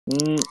I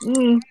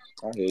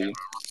hear you.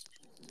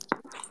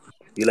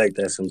 You like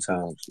that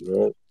sometimes,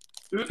 you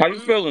know? How you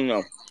feeling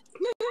though?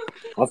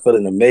 I'm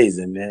feeling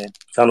amazing, man.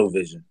 Tunnel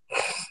vision.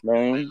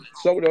 Man,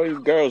 so with all these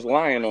girls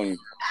lying on you.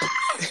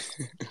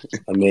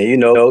 I mean, you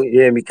know, you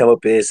hear me come up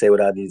here and say what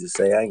I need to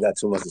say. I ain't got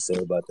too much to say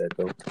about that,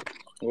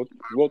 though.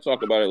 We'll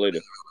talk about it later.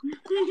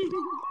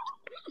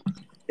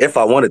 If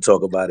I want to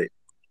talk about it.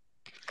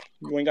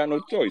 You ain't got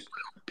no choice.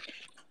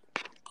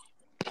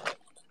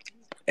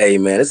 Hey,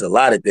 man, there's a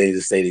lot of things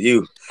to say to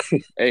you.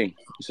 Hey,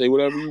 say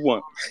whatever you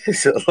want.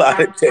 It's a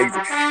lot of things.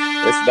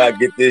 Let's not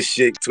get this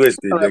shit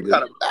twisted,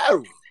 nigga.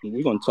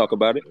 We're gonna talk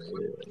about it.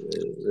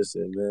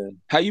 Listen,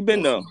 man. How you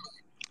been though?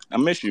 I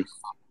miss you.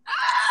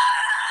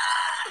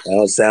 I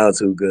don't sound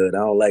too good. I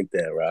don't like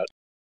that, Rock.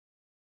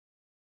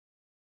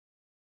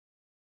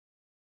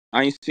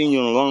 I ain't seen you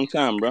in a long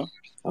time, bro.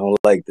 I don't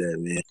like that,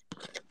 man.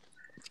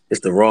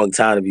 It's the wrong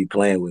time to be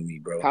playing with me,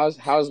 bro.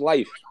 How's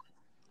life?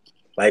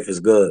 Life is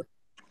good.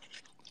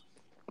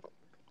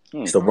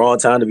 It's the wrong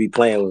time to be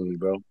playing with me,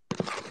 bro.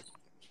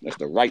 That's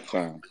the right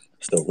time.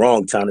 It's the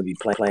wrong time to be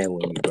playing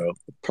with me, bro.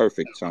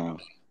 Perfect time.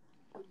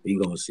 You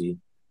gonna see.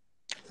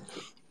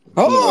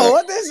 Oh,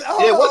 what this?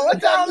 Oh,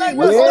 what y'all letting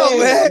us know,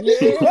 man?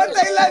 What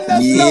they letting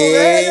us know,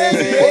 man?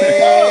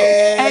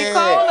 Hey,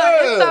 Cola,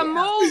 it's a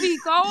movie,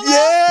 Cola.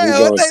 Yeah,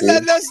 what they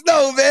letting us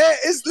know, man?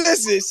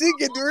 Listen, she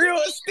get real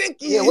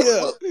sticky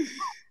here.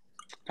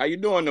 How you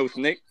doing, though,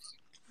 Snake?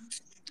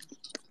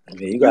 I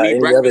mean, you got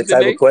any other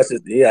type of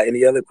questions? Yeah,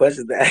 any other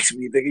questions to ask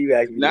me, nigga? You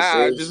ask me the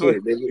same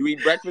shit, nigga. You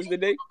eat breakfast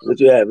today? What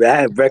you have, man?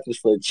 I had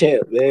breakfast for a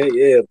champ, man.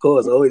 Yeah, of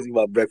course. I always eat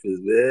my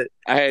breakfast, man.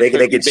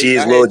 Bacon, egg, and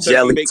cheese, little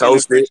jelly,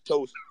 toasted.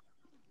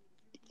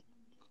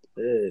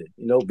 Yeah, you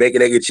know,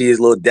 bacon, egg, and cheese,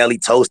 little deli,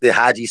 toasted,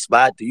 Haji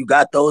spot. Do you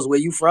got those where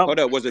you from? Hold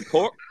up, was it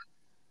pork?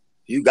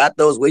 You got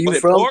those where you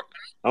from? Pork?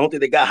 I don't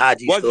think they got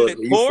Haji stores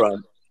where you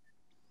from.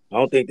 I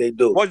don't think they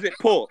do. Was it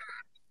pork?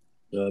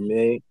 You know what I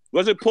mean?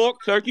 Was it pork,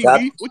 turkey,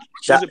 beef?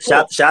 Shout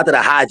to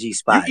the Haji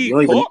spot.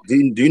 You eat pork? Do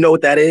you know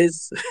what that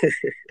is?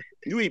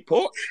 You eat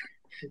pork?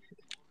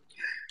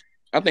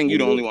 I think you're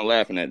the only one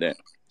laughing at that.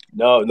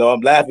 No,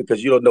 I'm laughing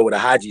because you don't know what a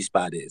Haji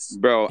spot is.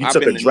 Bro, I've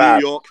been to New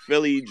York,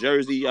 Philly,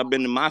 Jersey. I've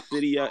been to my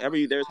city.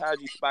 There's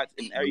Haji spots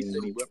in every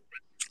city,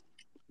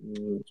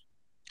 bro.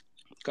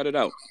 Cut it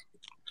out.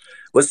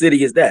 What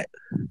city is that?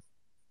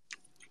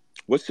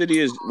 What city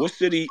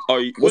are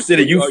you? What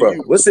city you from?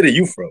 What city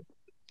you from?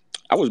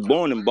 I was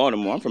born in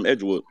Baltimore. I'm from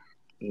Edgewood.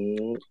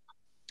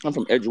 I'm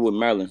from Edgewood,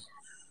 Maryland.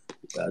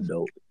 I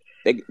know.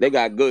 They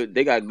got good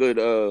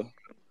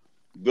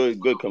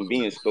good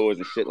convenience stores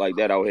and shit like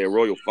that out here.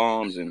 Royal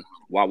Farms and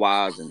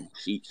Wawa's and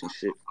Sheets and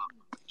shit.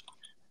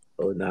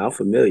 Oh, nah, I'm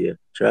familiar.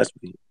 Trust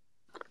me.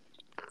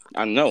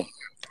 I know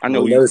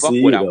who you fuck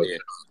with out here.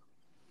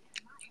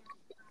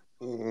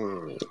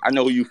 I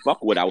know who you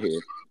fuck with out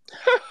here.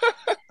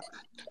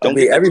 I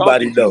mean,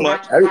 everybody know.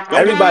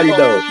 Everybody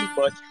know.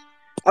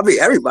 I mean,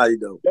 everybody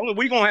know.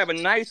 We gonna have a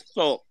nice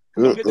talk.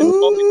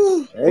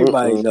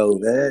 Everybody know,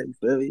 man. You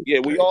feel me? Yeah,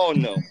 we all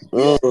know.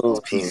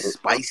 He's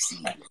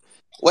spicy.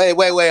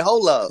 Wait,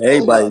 hold up.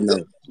 Everybody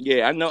know.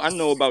 Yeah, I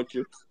know about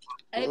you.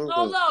 Hey,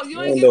 Polo, you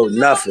ain't know get the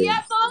nothing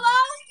yet,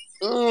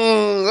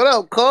 Polo? What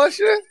up,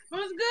 Caution?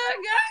 What's good,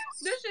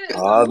 guys? This shit.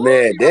 Oh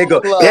man, there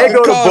go the boss. There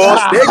go the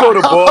boss. There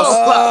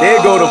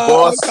go the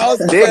boss.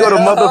 There go the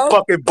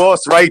motherfucking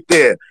boss right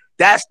there.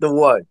 That's the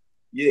one.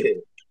 Yeah.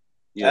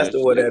 That's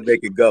the one that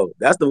make it go.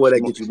 That's the one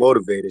that gets you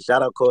motivated.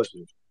 Shout out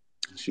Caution.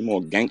 She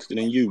more gangster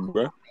than you,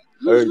 bro.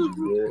 Heard you,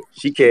 man.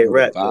 She can't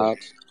rap. I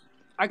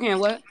can't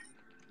what?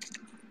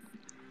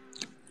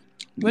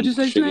 What'd you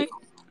say, Snake?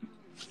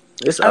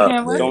 It's up,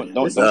 man.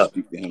 Don't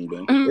speak to him,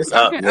 man. It's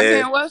up, man. I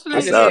can't what,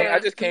 Snake? I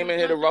just came in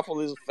here to ruffle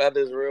his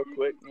feathers real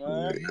quick.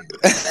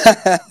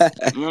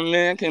 My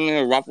man came in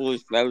here to ruffle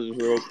his feathers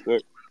real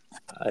quick.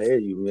 I hear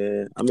you,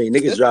 man. I mean,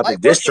 niggas dropping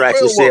diss tracks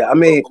and shit. I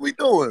mean, what we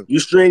doing? You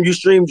stream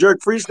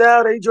Jerk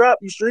Freestyle? They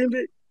dropped. You streamed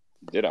it?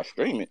 Did I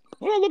stream it?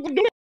 Well, look what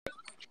doing.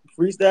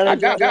 Freestyle. I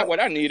got what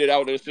I needed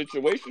out of the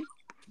situation.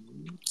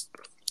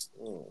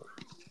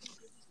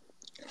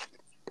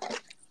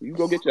 You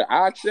go get your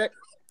eye checked.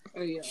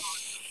 Oh yeah.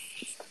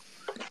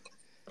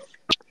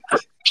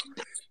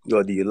 You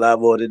gonna do your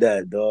live order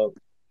that, dog?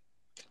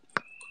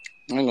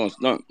 I ain't gonna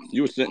stunt.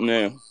 You were sitting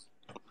there.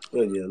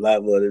 You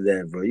live order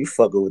that, bro. You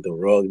fucking with the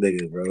wrong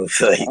nigga, bro.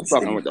 I'm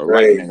fucking with the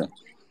right nigga.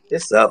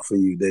 It's up for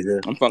you, nigga.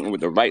 I'm fucking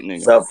with the right nigga.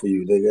 It's up for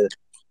you, nigga.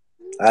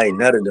 I ain't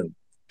none of them.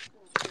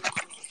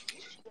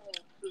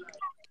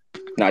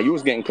 Nah, you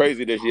was getting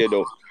crazy this year,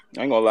 though.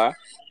 I ain't gonna lie.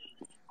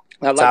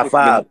 Top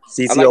 5,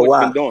 CCOY. I like what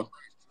you been doing.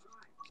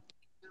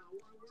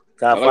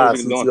 Top 5,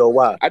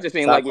 CCOY. I just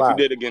ain't like what you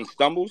did against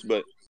Stumbles,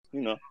 but,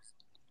 you know.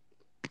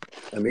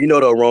 I mean, you know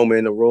the aroma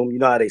in the room. You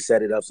know how they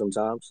set it up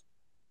sometimes.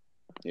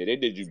 Yeah, they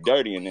did you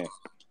dirty in there. You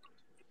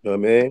know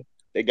what I mean?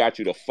 They got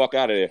you the fuck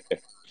out of there.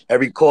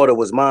 Every quarter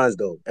was mine,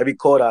 though. Every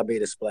quarter I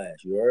made a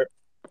splash. You heard?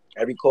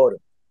 Every quarter.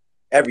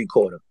 Every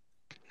quarter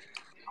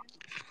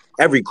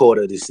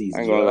of the season.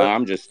 I ain't gonna lie.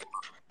 I'm just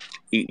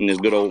eating this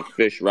good old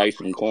fish, rice,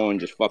 and corn,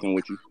 just fucking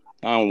with you.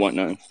 I don't want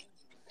nothing.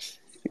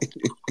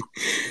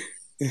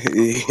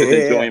 Just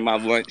enjoying my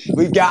lunch.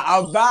 We got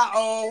a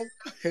battle.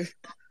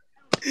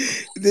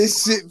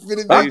 This shit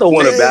finna be. I don't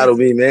want to battle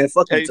me, man.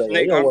 Fuck you,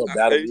 Snake. You don't want to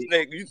battle me.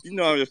 Snake, you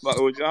know I'm just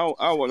fucking with you.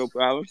 I don't want no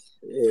problem.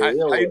 Yeah,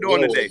 how you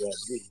doing today?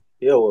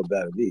 You don't want to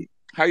battle me.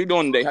 How you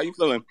doing today? How you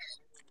feeling?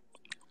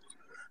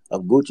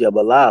 I'm Gucci. I'm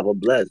alive. I'm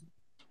blessed.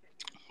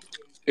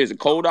 Is it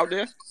cold out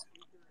there?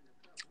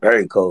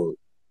 Very cold.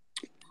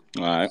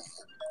 All right.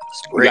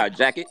 You got a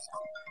jacket?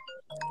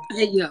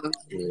 Hey, yo.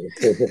 Yeah.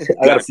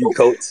 I got a few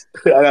coats.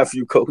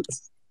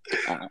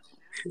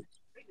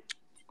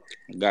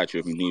 Got you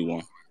if you need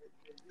one.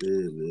 Yeah,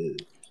 man.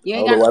 You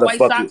ain't got no white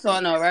socks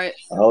on, though, right?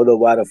 I don't know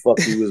why the fuck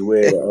you was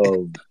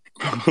wearing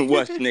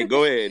What, Snake?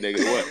 Go ahead,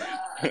 nigga. What?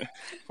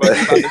 Fuck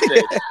you about to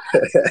say?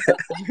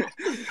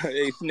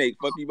 Hey, Snake.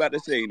 Fuck you about to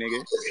say,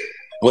 nigga?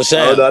 What's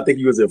that? I don't know. I think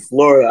he was in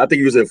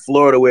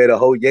Florida. wearing the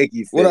whole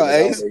Yankee fit. What up,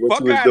 Ace?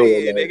 What you was doing,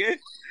 here, nigga?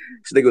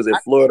 This nigga was in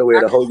Florida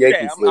wearing the whole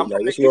Yankee fit. I'm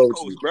from the East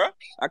Coast, bro.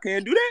 I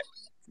can't do that.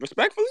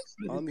 Respectfully.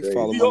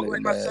 New York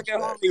like my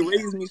second home. They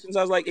raised me since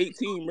I was like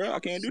 18, bro. I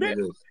can't do that.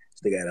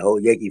 They got a whole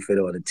Yankee fit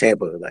on the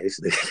Tampa. Like,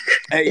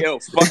 hey, yo,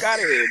 fuck out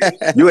of here.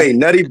 Nigga. You ain't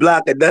nutty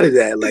block or none of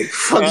that. Like,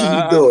 fuck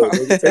you doing?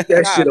 Nigga? Take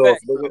that shit off,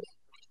 nigga.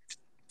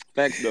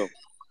 Facts, though.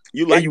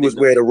 You liked was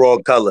wearing the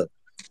wrong color.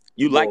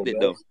 You liked it,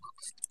 though.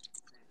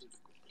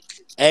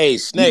 Hey,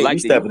 Snake. You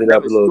stepping it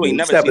up a little bit.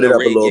 You stepping it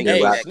up a little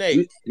bit, Rock.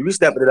 You be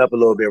stepping it up a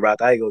little bit,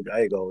 Rock. I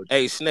ain't going.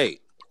 Hey,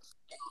 Snake.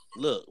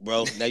 Look,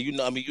 bro. Now, you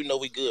know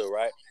we good,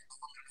 right?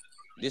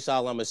 This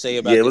all I'm gonna say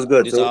about it was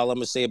good. This all I'm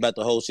gonna say about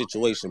the whole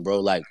situation, bro.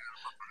 Like,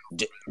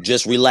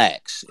 just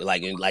relax.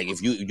 Like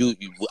if you,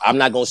 I'm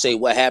not gonna say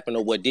what happened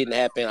or what didn't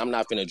happen. I'm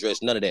not gonna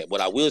address none of that.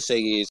 What I will say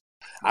is,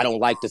 I don't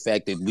like the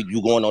fact that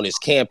you going on this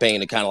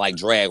campaign to kind of like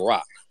drag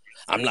Rock.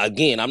 I'm not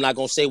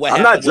gonna say what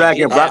happened. I'm not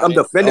dragging Rock. I'm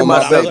defending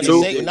myself too.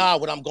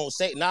 What I'm gonna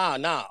say,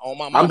 on my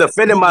mind. I'm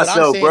defending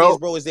myself, bro.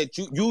 Bro, is that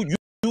you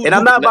and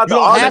I'm not about to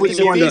argue with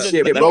you on this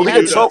shit, bro. We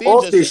can talk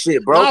off this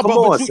shit, bro. Come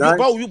on, son.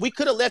 Bro, we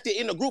could have left it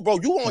in the group, bro.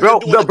 You on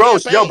bro,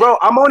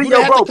 I'm only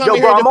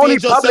I'm only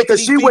public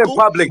because she went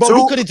public too.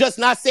 You could have just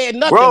not said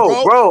nothing,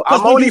 bro.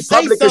 I'm only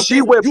public because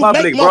she went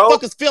public, bro.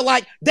 Motherfuckers feel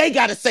like they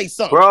gotta say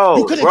something, bro.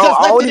 You could have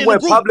just left it in the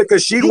group, public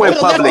because she went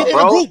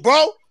public,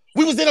 bro.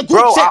 We was in a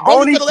group chat,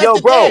 bro. You could have left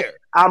it there.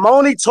 I'm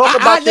only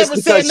talking about this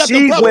because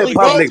she went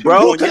public,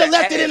 bro. You could have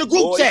left it in the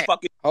group chat.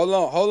 Hold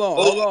on,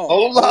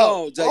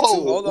 J2.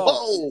 Hold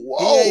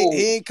on.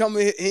 He ain't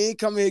coming here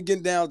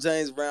getting down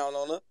James Brown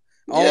on her.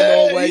 I don't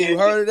know where you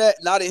heard of that.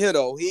 Not in here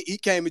though. He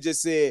came and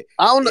just said,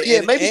 I don't know.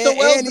 Yeah, maybe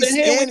somewhere else, but in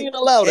here we didn't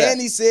allow that.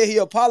 And he said he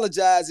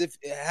apologized if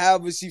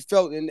however she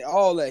felt and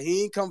all that.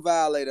 He ain't come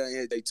violate her in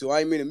here, J2.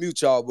 I ain't mean to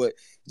mute y'all, but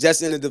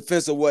just in the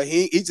defense of what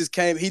he just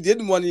came. He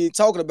didn't want any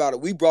talking about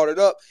it. We brought it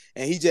up,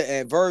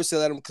 and Verb said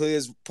let him clear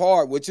his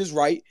part, which is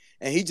right.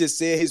 And he just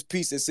said his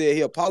piece and said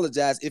he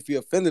apologized if he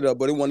offended her,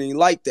 but it wasn't even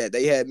like that.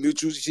 They had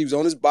mutual. She was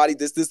on his body,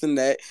 this, and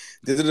that.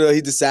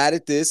 He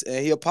decided this,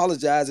 and he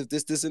apologized if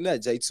this, and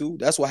that. J2.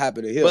 That's what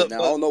happened to him.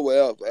 Now I don't know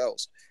where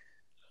else.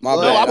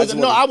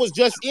 I was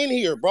just in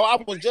here, bro. I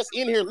was just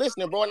in here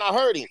listening, bro, and I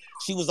heard him.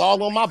 She was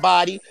all on my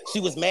body. She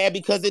was mad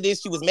because of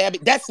this. She was mad.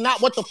 That's not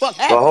what the fuck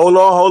happened. But hold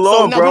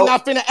on, so bro. We're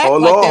not finna act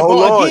like that,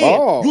 bro.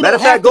 Again, you matter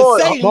of fact, go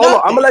on. Hold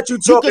on. I'm gonna let you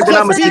talk, and then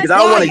I'm gonna speak because I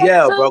don't want to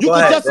yell, bro. You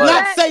can just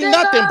not say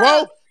nothing,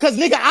 bro. Cause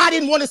nigga, I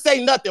didn't want to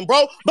say nothing,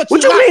 bro. But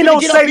what you mean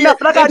don't say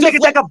nothing? I got niggas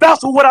that can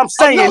bounce with what I'm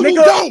saying, no, nigga.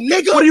 You don't,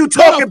 nigga. What are you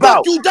talking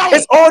about? You don't.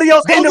 It's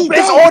audios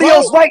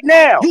audios right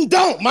now. You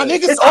don't, my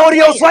nigga. It's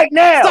audios right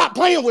now. Stop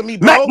playing with me,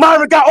 bro. Mac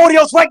Myron got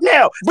audios right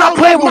now. Stop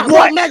playing with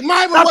what? Mac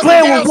Myron Stop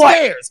playing with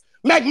what?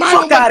 Mac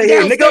Myron fuck out of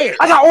here, nigga.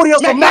 I got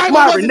audios from Mac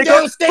Myron,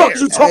 nigga. Fuck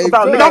you talking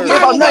about, nigga? I don't care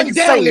about nothing you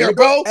saying, nigga.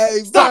 Bro.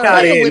 Fuck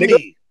out of here,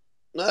 nigga.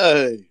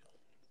 Hey.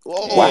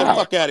 Wow.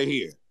 Fuck out of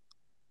here.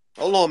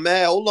 Hold on,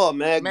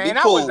 man.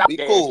 Be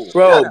cool.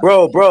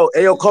 Bro.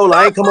 Hey, yo, Cole,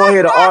 I ain't come on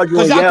here to argue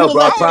and yell,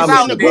 bro. I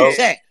promise you,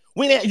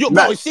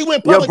 bro. She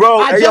went public.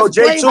 Bro, hey, yo, J2,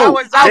 if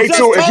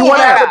you want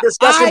to have a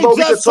discussion, bro,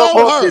 we can talk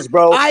off this,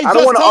 bro. I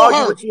don't want to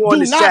argue with you on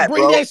this chat, bro.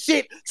 Do not bring that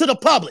shit to the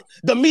public.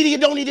 The media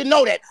don't need to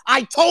know that.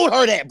 I told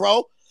her that,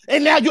 bro.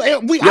 And now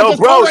bro,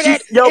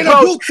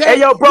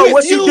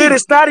 what she did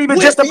is not even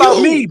just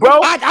about me, bro.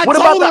 What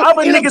about the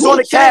other niggas on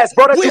the cast,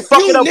 bro, that you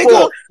fucking up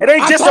for? It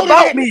ain't just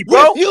about me,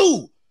 bro.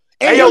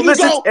 Hey, yo,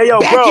 listen. Hey, yo,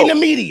 bro. In the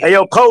media. Hey,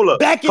 yo, Cola.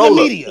 Back in the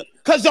media.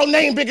 Because your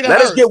name bigger than hers.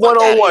 Let us get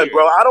one-on-one,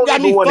 bro. I don't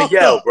even want to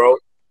yell, bro.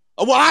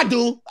 Well, I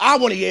do. I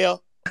want to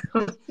yell.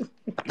 Let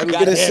me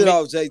get this shit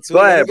off, J2. Go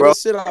ahead, bro.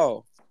 Shit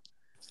off.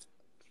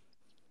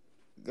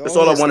 That's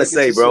all I want to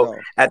say, bro.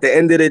 At the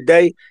end of the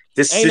day,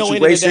 this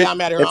situation.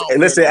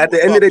 Listen, at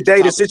the end of the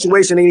day, the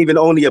situation ain't even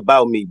only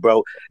about me,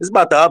 bro. It's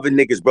about the other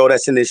niggas, bro,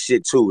 that's in this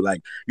shit too.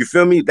 Like, you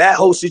feel me? That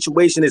whole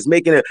situation is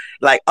making it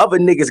like other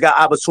niggas got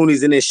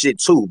opportunities in this shit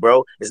too,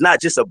 bro. It's not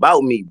just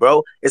about me,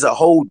 bro. It's a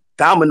whole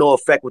domino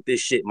effect with this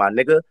shit, my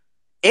nigga.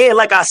 And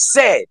like I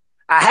said,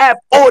 I have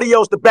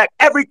audios to back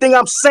everything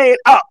I'm saying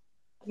up.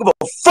 Give a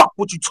fuck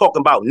what you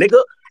talking about,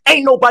 nigga.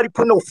 Ain't nobody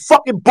put no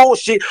fucking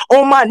bullshit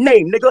on my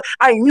name, nigga.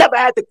 I ain't never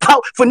had to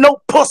count for no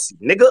pussy,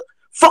 nigga.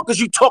 Fuck is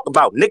you talking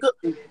about, nigga?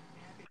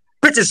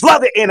 Bitches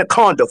love it,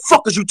 Anaconda.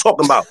 Fuck is you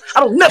talking about?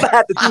 I don't never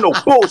have to do no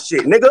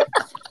bullshit, nigga.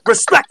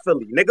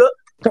 Respectfully, nigga.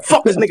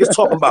 Fuck is niggas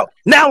talking about?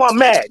 Now I'm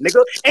mad,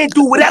 nigga. And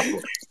do whatever.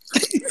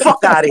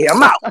 Fuck out of here.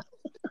 I'm out.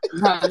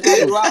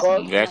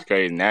 That's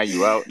crazy. Now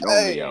you out.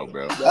 Don't be out,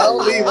 bro.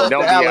 Don't leave off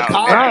the Don't be out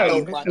Anaconda, now.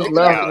 though, my Don't nigga.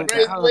 be That's out a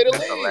crazy now. way to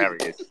That's leave.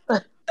 hilarious.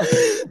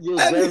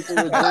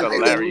 That's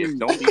hilarious.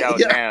 Don't be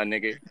out now,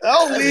 nigga.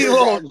 Don't leave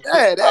on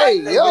that. Hey,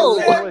 yo.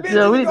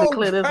 Yeah, we need to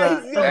clear this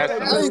out. That's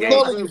I some ain't gay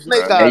calling you shit,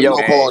 snake bro. eyes Hey, yo,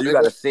 no Man. more, Paul, you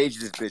gotta nigga. sage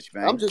this bitch,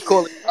 man. I'm just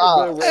calling you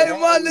eyes. Hey,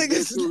 my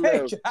nigga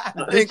Snake.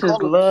 I ain't Bitches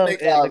calling you love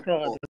snake eyes no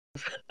Anaconda. more.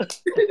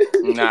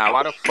 Nah,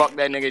 why the fuck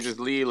that nigga just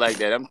leave like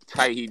that? I'm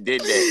tight he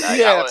did that.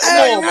 Like, Yeah, come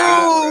Hey, on,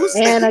 man. Rules.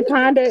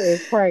 Anaconda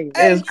is crazy.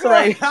 Hey, It's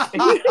crazy.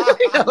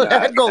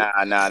 That go.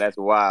 Nah, that's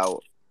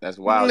wild. That's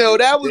wild. No,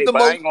 that was the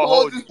But I most ain't gonna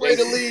hold you. closest way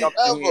to JT leave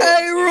jumped in here ever.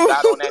 Hey, and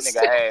got on that Rules. nigga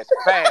ass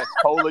fast.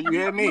 Cola, you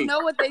hear You me?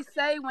 know what they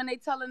say when they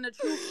telling the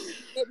truth?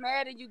 You get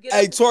mad and you get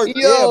Hey, up. Twerk.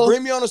 Yeah, Yo,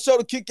 bring me on the show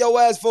to kick your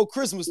ass for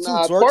Christmas too,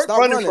 nah, Twerk. Twerk Stop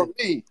running running. from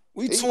me.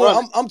 We He 2.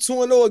 running. I'm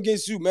 2-0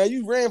 against you, man.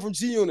 You ran from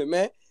G Unit,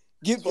 man.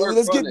 Twerk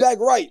Let's running. get back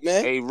right,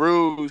 man. Hey,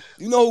 Ruse.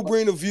 You know who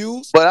bring the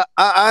views? But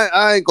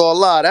I ain't gonna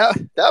lie. That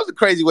was a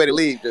crazy way to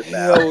leave just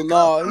now. Hell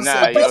no. He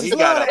Nah, said yo, he bitches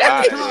got love up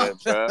out of here, Anaconda.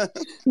 bro.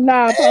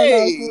 Nah,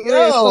 Polo, Hey, for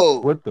real. yo.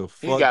 What the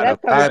He fuck? got That's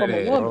up coming out of from a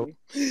there. woman.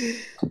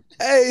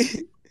 Hey,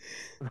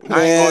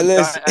 I ain't man, gonna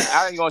listen. stunt.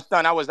 I ain't gonna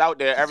stunt. I was out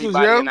there.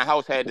 Everybody in the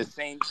house had the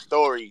same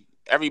story.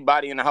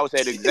 Everybody in the house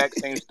had the exact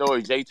same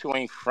story. J2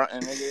 ain't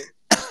fronting, nigga.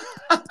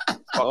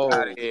 Fuck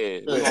out of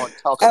here. We gonna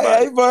talk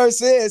about Hey, it. Verse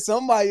said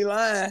somebody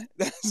lying.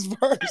 That's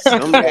Verse.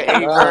 Somebody Hey,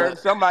 lying. Verb,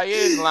 somebody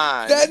is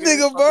lying. That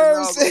Nigga, nigga fuck is Verb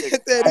wrong said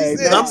with that. He Hey,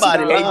 said nah,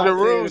 Somebody Hey, lying. I'm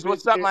saying Jeruz,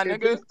 what's up, my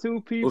if nigga? it's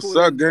two people What's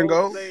that's up, both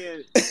Gringo?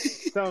 saying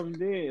something,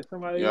 then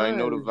somebody You already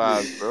know the lying.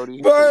 vibes,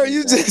 Brody. Bird,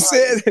 you just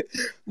said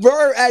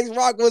Bird asked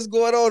Rock what's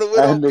going on and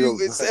went That on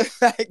mute and nigga. said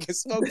I can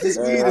smoke this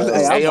weed Hey,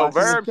 alone. Hey, I'm yo,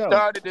 watching the Verb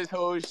show. started this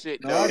whole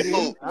shit, No, I though.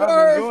 didn't. I'm Bird,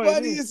 enjoying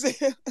funny this. as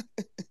hell.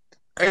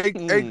 Hey,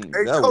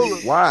 That Cola.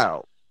 was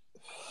wild.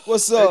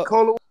 What's Hey, up?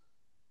 Cola.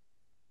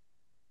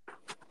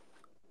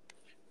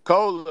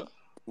 Cola.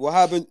 What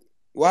happened?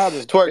 What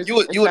happened? Twerk, you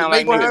It in the sound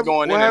like Matrix. niggas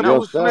going What in and happened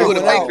out. with You Snake? You in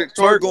the going out. Matrix,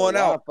 Twerk Twerk. going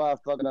out.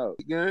 fucking out.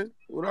 Again?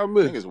 What I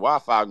missed? Niggas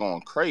Wi-Fi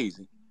going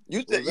crazy.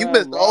 You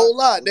missed a whole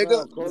lot,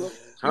 nigga.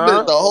 You Huh?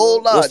 missed a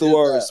whole lot What's the just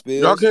word, now.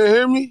 Y'all Spears? can't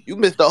hear me? You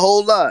missed a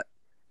whole lot.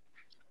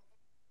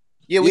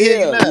 Yeah, we hear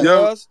you Yeah, now. you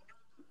Yo. guys.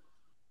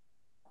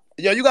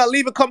 Yo, you gotta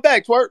leave and come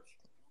back, Twerk.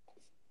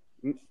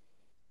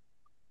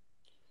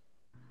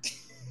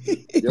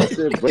 Your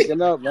shit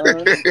breaking up,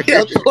 man.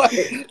 Yo, Twerk.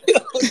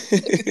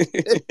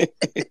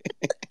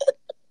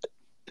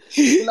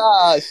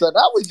 Nah, son,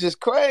 that was just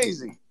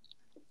crazy.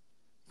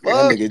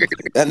 Fuck.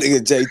 That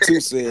nigga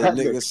J2 said,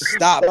 nigga,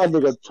 stop That it.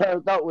 nigga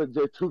turned out with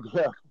J2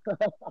 left.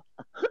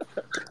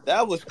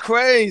 That was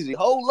crazy.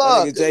 Hold That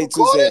up. nigga This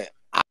J2 recorded? said,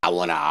 I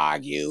wanna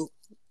argue.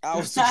 I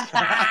was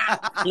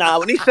Nah,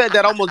 when he said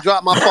that, I almost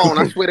dropped my phone.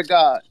 I swear to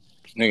God.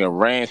 Nigga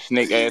ran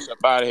Snake ass up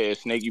out of here.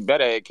 Snake, you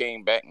better have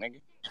came back,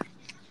 nigga.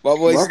 my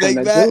boy Welcome Snake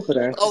to back.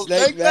 Jupiter. Oh, Snake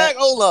Snake back? back.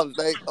 Hold up,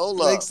 Snake.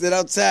 Hold Snake up. said,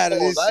 I'm tired of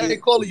Pause. this I ain't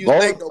shit. calling you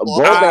Snake no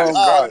more. I'm Both calling you of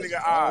them Call back. the Oz.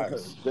 nigga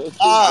Oz.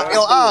 J2 back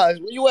Yo, too. Oz,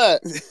 where you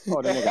at?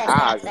 Oh, the nigga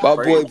Oz is My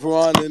boy crazy.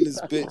 Piranha in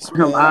this bitch,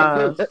 Come man.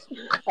 on.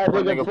 That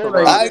What nigga nigga put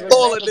on I Piranha? ain't even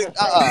calling counted it. the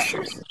phone.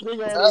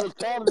 Nigga ain't even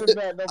counted it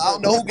back no I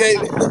don't more. know who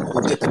gave it.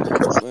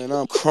 Man,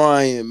 I'm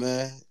crying,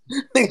 man.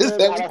 Nigga Nigga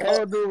said got we a call.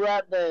 whole new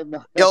rap name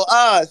now. Yo,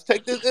 Oz,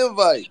 take this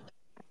invite.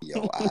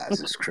 Yo,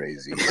 eyes is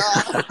crazy. Nah,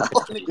 I ain't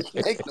calling nigga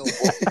Snake no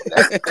more.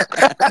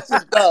 That's a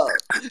dub.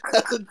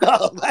 That's a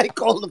dub. I ain't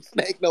calling him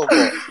Snake no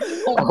more.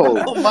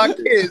 Oh, On my shit.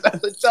 kids,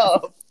 that's a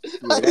dub.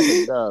 Yeah, that's a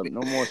dub.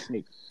 No more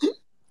Snake.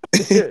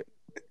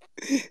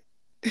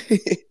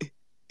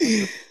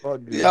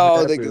 Fuck just Y'all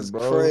happened, niggas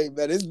bro? crazy,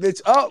 man. This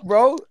bitch up,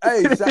 bro.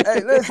 Hey,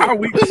 hey, listen. How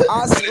we?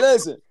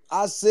 Listen.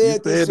 I You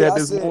said this said shit. that I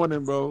this said,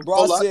 morning, bro. bro.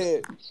 I Hold on.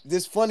 said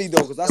this funny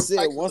though, cause I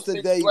said Mike, once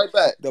be today right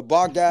back. the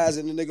bar guys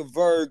and the nigga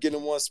Verb get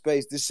in one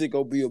space, this shit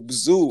gonna be a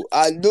bazoo.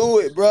 I knew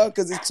it, bro,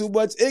 cause it's too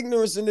much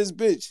ignorance in this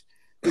bitch.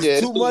 It's Yeah,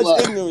 it's too too much much.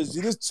 ignorance.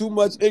 There's too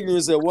much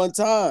ignorance at one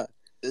time.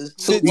 It's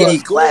too Shit CD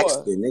much. just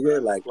going. Claxton,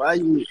 nigga. Like, why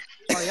you?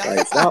 Oh, y'all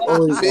Like, stop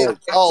always Big. like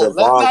Oh,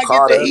 let's Javon not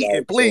get the Carter.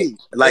 heating, Like, please.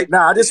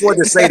 nah, I just wanted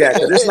to say that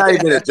because it's not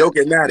even a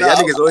joking matter. Y'all No,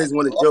 niggas always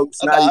want to joke.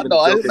 It's not even a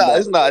no, it's joking not.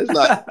 It's matter, not. bro. It's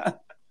not.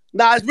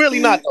 Nah, it's really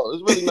not though.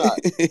 It's really not.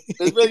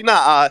 It's really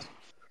not.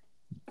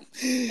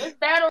 It's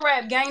battle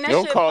rap, gang. That Don't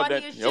shit call funny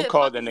that. as Don't shit.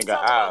 call Fuck that is you nigga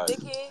talking about, Oz.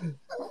 dickhead?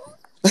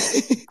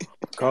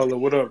 Carla,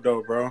 what up,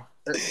 though, bro?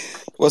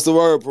 What's the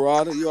word,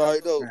 Parada? You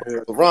already know.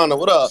 Rhonda,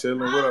 what up?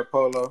 Chilling. What up,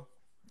 Polo?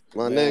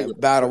 My Man, nigga.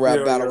 battle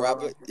Yeah,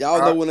 rapper.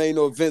 Y'all know when ain't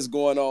no events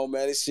going on,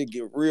 man. This shit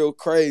get real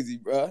crazy,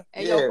 bro.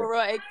 Hey, Yeah. yo, for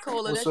real, hey,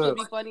 Cola, What's that shit up?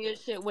 be funny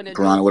as shit. When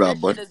Piranha, what that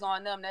up, shit bud? is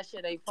on them, that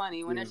shit ain't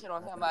funny. When that shit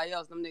on somebody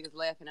else, them niggas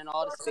laughing in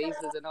all the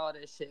spaces and all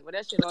that shit. When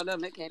that shit on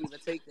them, they can't even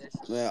take that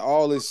shit. Man,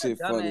 all this shit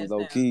funny, Dumbass low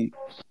down. key.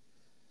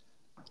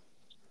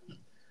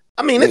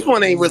 I mean, this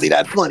one ain't really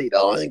that funny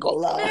though. I ain't gonna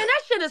lie. Man,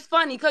 that shit is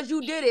funny because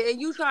you did it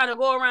and you trying to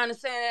go around and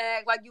say and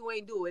act like you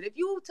ain't do it. If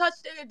you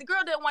touched it, if the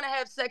girl didn't want to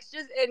have sex,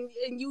 just and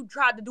you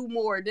tried to do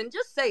more, then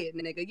just say it,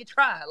 nigga. You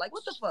tried. Like,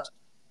 what the fuck?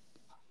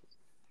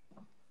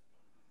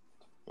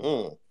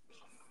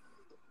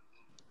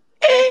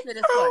 That shit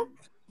is funny.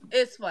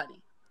 It's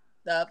funny.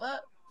 The fuck?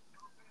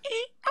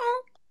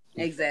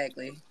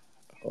 Exactly.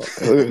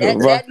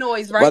 that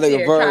noise right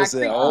there. Trying to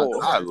creep up.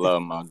 I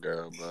love my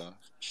girl, bro.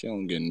 She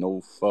don't get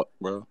no fuck,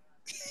 bro.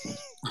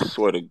 I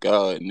swear to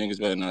God, niggas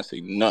better not say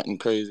nothing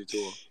crazy to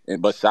her.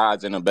 And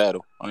besides in a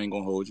battle, I ain't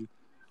gonna hold you.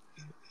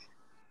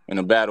 In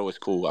a battle, it's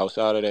cool.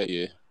 Outside of that,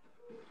 yeah.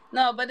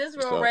 No, but this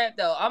real rap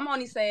though. I'm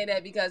only saying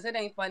that because it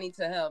ain't funny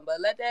to him.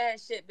 But let that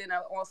shit been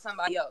on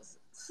somebody else.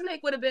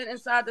 Snake would have been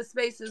inside the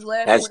spaces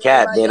laughing. That's with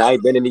cat, everybody man. else. I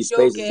ain't been in these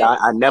spaces.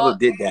 I never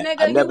did that.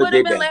 Nigga, I never he would have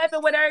did been that. laughing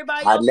with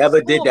everybody I else.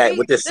 never did that.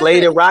 With the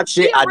Slade and Rock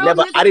shit, I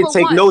didn't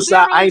take no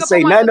side. I ain't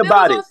say nothing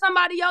about it.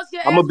 Somebody else,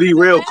 your I'm ass gonna be would've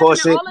been real, laughing in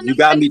Caution. all in You them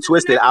got me spaces and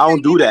twisted. I don't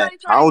everything. do Ain't that. nobody I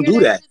trying don't to hear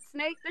do that that. shit,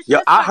 Snake. This Yo,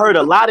 shit I funny. heard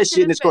a lot of This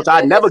shit in is this culture. I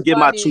it never is give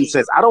my 2 funny.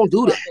 cents. I don't do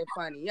You that. out there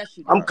funny. Yes,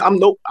 you do. I'm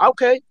no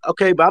okay,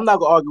 but I'm not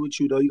gonna argue with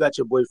you though. You got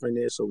your boyfriend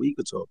there, so we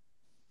could talk.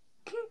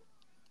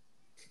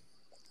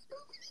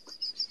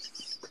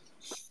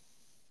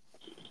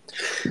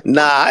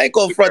 Nah, I ain't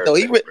gonna front though.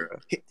 He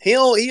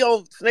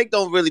don't Snake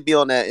don't really be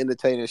on that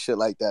entertaining shit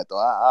like that though.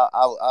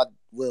 I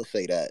will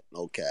say that.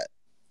 No cat.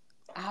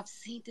 I've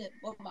seen it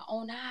with my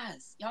own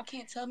eyes. Y'all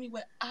can't tell me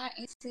what I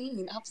ain't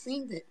seen. I've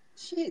seen it.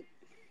 Shit.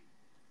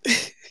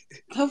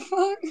 The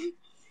fuck?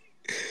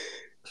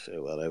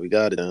 Shit, well, we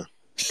got it then.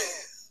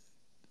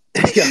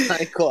 I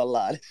ain't gonna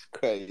lie. It's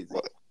crazy.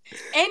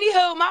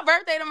 Anywho, my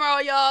birthday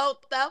tomorrow, y'all.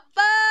 The fuck?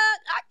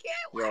 I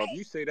can't wait. Yo, if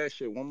you say that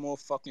shit one more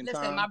fucking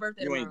time, my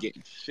birthday you tomorrow. ain't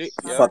getting shit,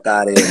 yo. Fuck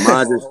out of here.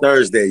 Mine's is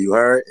Thursday, you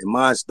heard? And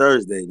mine's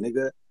Thursday,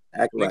 nigga.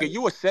 Act Nigga, right.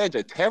 you a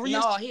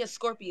Sagittarius? No, he a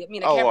Scorpio. I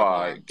mean a Capricorn. All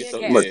right.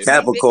 I'm a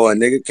Capricorn,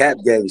 nigga. Cap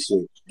gang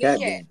shit. Cap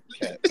gang.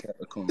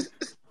 Capricorn.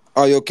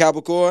 Oh, you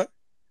Capricorn?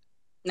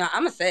 No,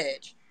 I'm a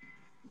Sag.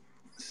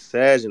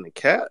 Sag and a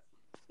cat?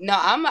 No,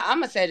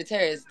 I'm a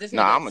Sagittarius. This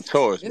nigga. I'm a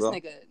Taurus, this bro.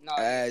 Nigga, no.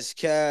 Ash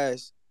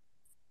Cash.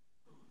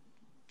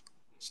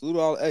 Salute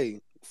all.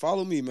 Hey,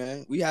 follow me,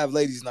 man. We have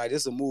ladies' night.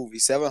 It's a movie.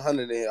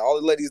 700 in here. All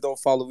the ladies don't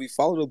follow me.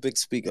 Follow the big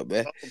speaker,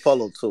 man.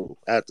 Follow too.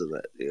 After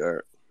that, you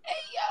heard. Hey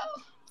yo.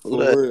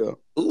 For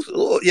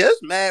real. Yes,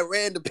 man.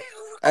 Random people.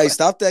 Hey,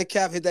 stop that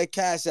cap. Hit that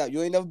cash out.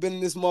 You ain't never been in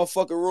this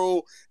motherfucking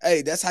room.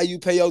 Hey, that's how you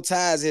pay your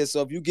tithes here.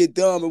 So if you get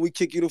dumb and we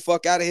kick you the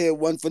fuck out of here,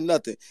 one for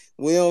nothing.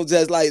 We don't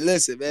just like,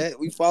 listen, man.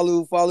 We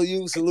follow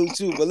you, salute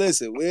you. But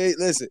listen,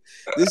 listen.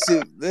 This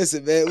shit,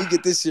 listen, man. We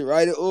get this shit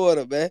right in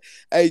order, man.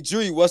 Hey,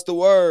 Dree, what's the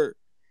word?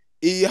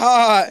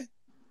 E-high.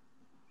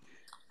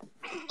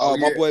 Oh,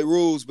 my boy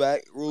Rules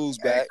back. Rules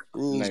back.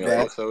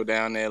 Loso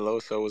down there.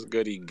 Loso was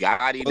good. He got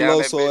down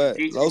Loso there. at?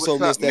 Geechee, Loso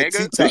what's missed up, that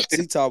nigga? T-top.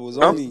 T-top was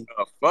on him.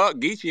 Fuck,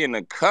 Geechee in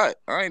the cut.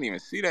 I ain't even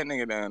see that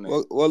nigga down there.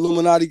 What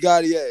Illuminati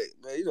Gotti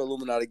at? Man, you know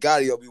Illuminati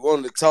Gotti will be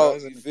wanting to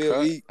talk. You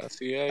feel me? I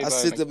see everybody. I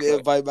sent him an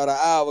invite about an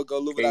hour ago.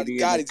 Illuminati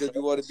Gotti just be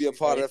want to be a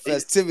part of the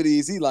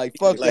festivities. He like,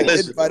 fuck that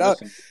invite.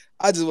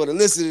 I just want to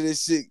listen to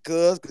this shit,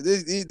 cuz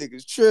these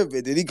niggas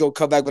tripping. Then he go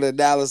come back with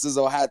analysis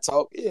on Hot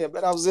Talk. Yeah,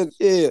 man, I was in,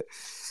 yeah.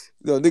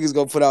 You know, niggas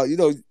gonna put out,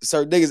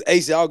 certain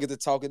niggas, y'all get to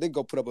talking, they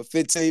gonna put up a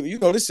 15. You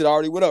know, this shit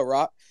already went up,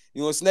 Rock.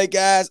 You know, Snake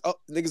Eyes,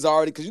 niggas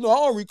already, cause I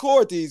don't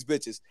record these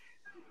bitches.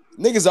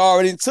 Niggas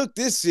already took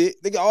this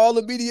shit. Nigga, all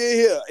the media in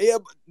here. Yeah,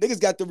 niggas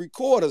got the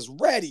recorders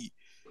ready.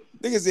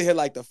 Niggas in here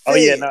like the feds. Oh,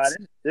 yeah, nah.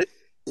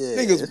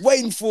 Niggas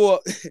waiting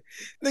for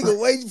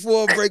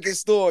a breaking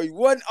story.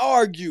 One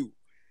argue.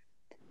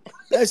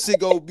 That shit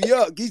gonna be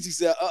up. Geechee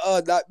said,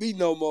 not me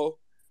no more.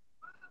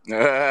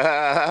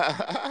 Nah,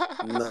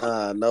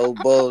 no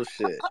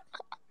bullshit.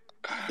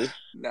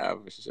 Nah,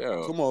 for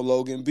sure. Come on,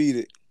 Logan, beat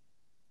it.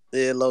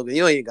 Yeah, Logan,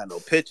 you ain't got no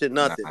picture,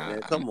 nothing,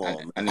 man. Come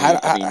on, man.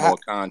 I need more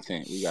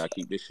content. We gotta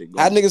keep this shit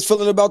going. How niggas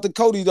feeling about the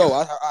Cody though?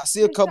 I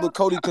see a couple of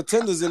Cody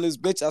contenders in this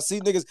bitch. I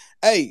see niggas.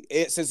 Hey,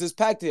 since it's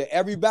packed here,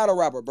 every battle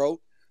rapper, bro.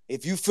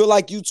 If you feel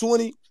like you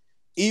 20,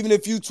 even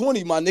if you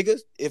 20, my niggas,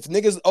 if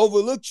niggas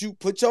overlooked you,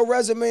 put your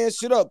resume and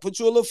shit up. Put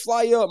your little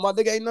flyer up. My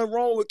nigga, ain't nothing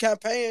wrong with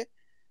campaigning.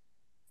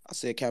 I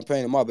said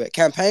campaigning, my bad.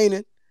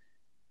 Campaigning.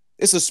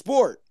 It's a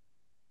sport.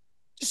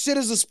 This shit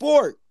is a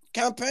sport.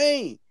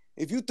 Campaign.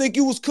 If you think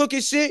you was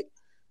cooking shit,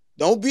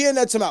 don't be in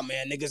that time out,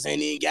 man. Niggas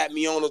ain't even got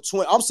me on a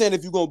 20. I'm saying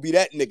if you gonna be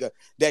that nigga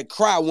that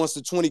cry once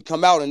the 20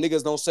 come out and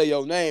niggas don't say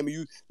your name, and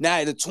you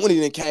now the 20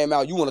 that came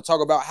out, you want to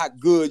talk about how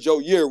good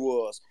your year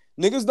was.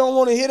 Niggas don't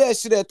want to hear that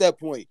shit at that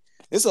point.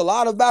 It's a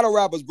lot of battle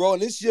rappers, bro,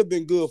 and this shit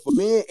been good for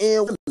men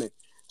and women.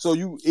 So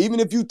you,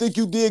 even if you think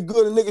you did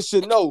good and niggas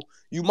should know,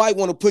 you might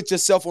want to put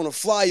yourself on a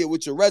flyer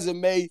with your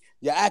resume,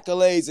 your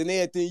accolades, and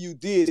everything you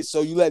did,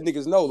 so you let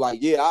niggas know, like,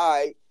 yeah, all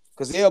right.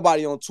 Because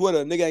everybody on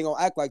Twitter, nigga ain't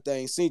gonna act like they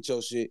ain't seen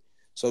your shit.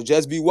 So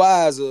just be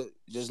wiser.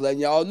 Just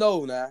letting y'all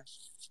know now.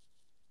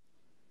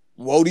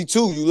 Wody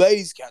too, you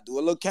ladies gotta do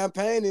a little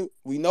campaigning.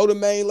 We know the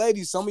main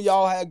ladies. Some of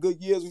y'all had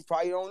good years we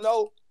probably don't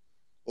know.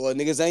 Or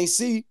niggas ain't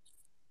see.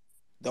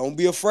 Don't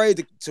be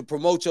afraid to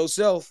promote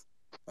yourself.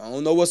 I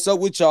don't know what's up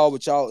with y'all,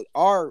 but y'all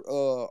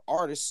are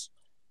artists,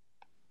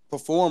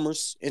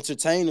 performers,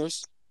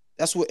 entertainers.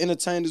 That's what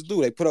entertainers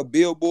do. They put up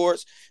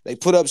billboards, they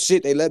put up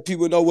shit, they let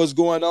people know what's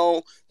going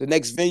on, the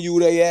next venue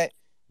they at.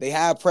 They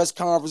have press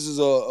conferences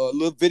or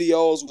little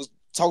videos was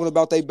talking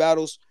about their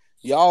battles.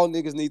 Y'all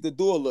niggas need to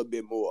do a little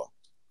bit more.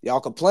 Y'all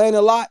complain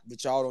a lot,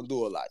 but y'all don't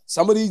do a lot.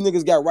 Some of these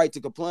niggas got right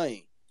to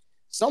complain.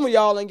 Some of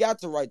y'all ain't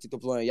got the right to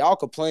complain. Y'all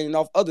complaining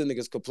off other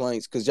niggas'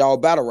 complaints because y'all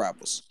battle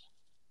rappers.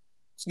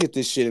 Let's get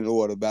this shit in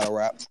order, battle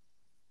rap.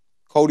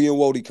 Cody and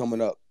Wody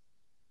coming up.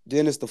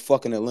 Then it's the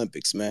fucking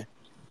Olympics, man.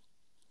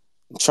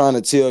 I'm trying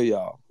to tell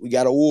y'all. We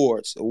got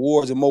awards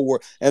and more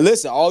work. And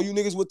listen, all you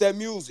niggas with that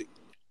music.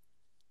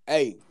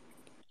 Hey,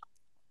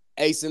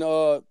 Ace and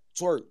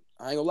Twerk.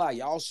 I ain't gonna lie,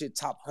 y'all shit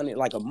top 100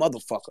 like a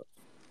motherfucker.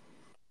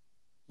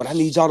 But I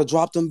need y'all to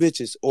drop them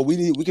bitches, or we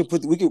can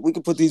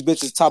put these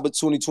bitches top of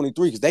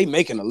 2023 because they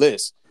making a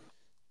list.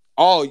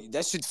 Oh,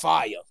 that shit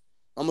fire.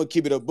 I'm gonna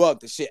keep it a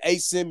buck. The shit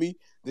Ace sent me,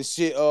 the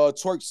shit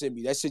Twerk sent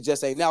me. That shit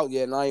just ain't out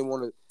yet, and I ain't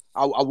want to.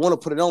 I want to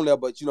put it on there,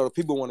 but you know the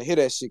people want to hear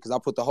that shit because I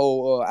put the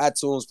whole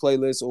iTunes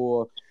playlist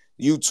or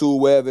YouTube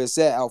wherever it's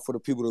at out for the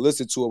people to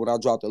listen to it when I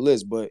drop the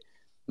list. But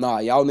nah,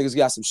 y'all niggas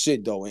got some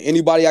shit though. And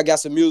anybody I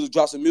got some music,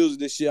 drop some music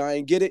this year, I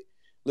ain't get it.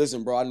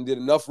 Listen, bro, I done did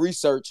enough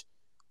research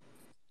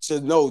to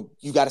know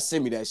you got to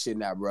send me that shit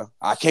now, bro.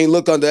 I can't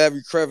look under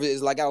every crevice.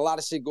 It's like I got a lot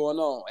of shit going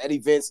on at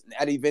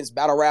events,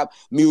 battle rap,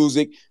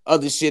 music,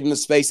 other shit in the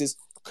spaces.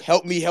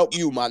 Help me help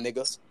you, my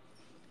niggas.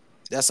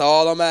 That's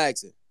all I'm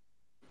asking.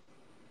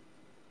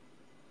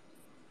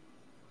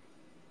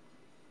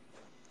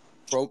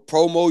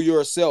 Promo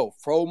yourself.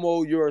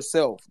 Promo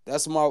yourself.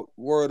 That's my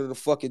word of the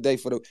fucking day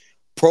for the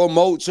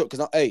promote.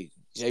 Because, hey,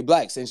 Jay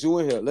Black, since you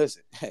in here,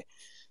 listen.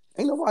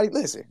 Ain't nobody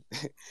listen.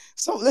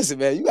 So listen,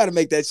 man, you got to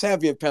make that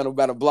champion panel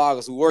about the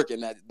bloggers who work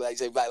in that Black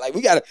Jay Black. Like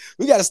we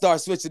gotta start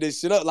switching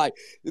this shit up. Like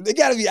they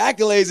gotta be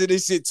accolades in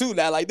this shit too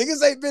now. Like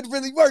niggas ain't been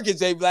really working,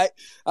 Jay Black.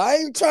 I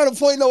ain't trying to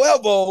point no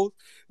elbows.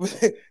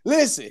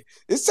 Listen,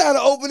 it's time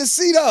to open the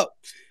seat up.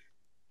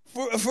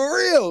 For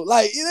real.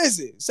 Like,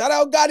 listen, shout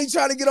out Gotti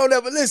trying to get on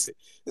there, but listen,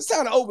 it's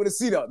time to open the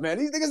seat up, man.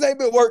 These niggas ain't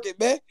been working,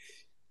 man.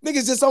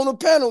 Niggas just on the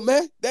panel,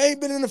 man. They ain't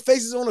been in the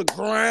faces on the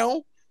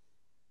ground.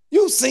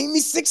 You seen me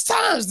 6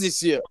 times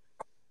this year.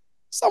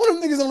 Some of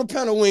them niggas on the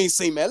panel we ain't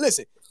seen, man.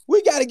 Listen,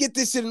 we got to get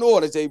this shit in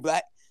order, Jay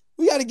Black.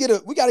 We got to get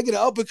an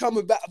up and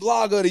coming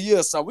blogger of the year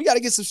or something. We got to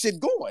get some shit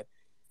going.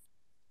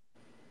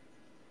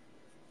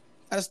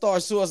 Got to start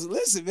sourcing.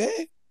 Listen, man.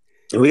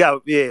 We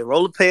got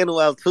roll the panel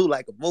out too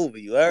like a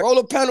movie. You heard? Roll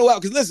the panel out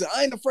because listen,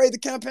 I ain't afraid to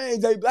campaign,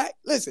 Jay Black.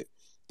 Listen,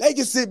 they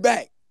can sit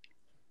back.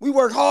 We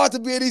work hard to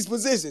be in these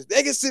positions.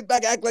 They can sit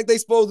back, act like they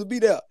supposed to be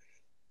there.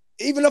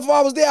 Even if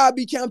I was there, I'd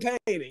be campaigning.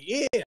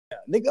 Yeah,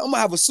 nigga, I'm gonna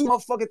have a suit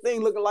motherfucking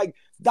thing looking like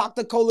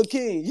Dr. Cola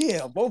King.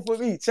 Yeah, vote for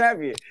me,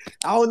 champion.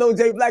 I don't know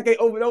Jay Black ain't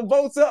open them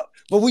votes up,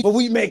 but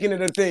we making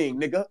it a thing,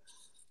 nigga.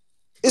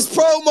 It's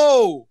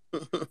promo.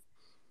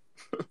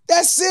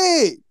 That's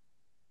it.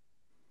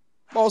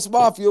 Boss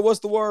Mafia, what's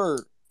the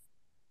word?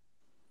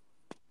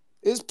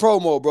 It's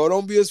promo, bro.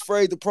 Don't be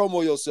afraid to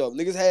promo yourself.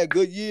 Niggas had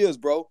good years,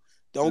 bro.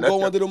 Don't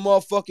go under the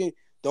motherfucking.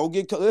 Don't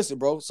get. Listen,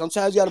 bro.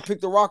 Sometimes you got to pick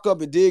the rock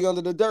up and dig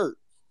under the dirt.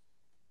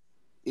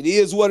 It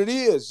is what it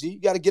is. You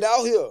got to get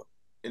out here.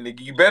 And nigga,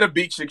 you better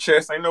beat your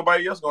chest. Ain't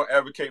nobody else gonna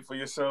advocate for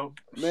yourself.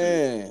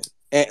 Man. Shit.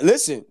 And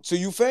listen to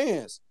you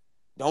fans.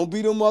 Don't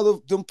be them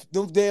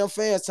damn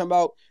fans talking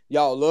about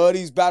y'all love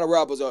these battle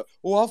rappers. I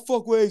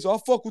fuck with Ace. I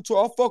fuck with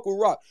Troy. I fuck with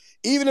Rock.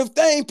 Even if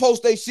they ain't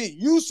post they shit,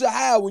 you should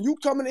have, when you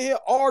coming in here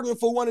arguing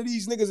for one of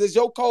these niggas as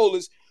your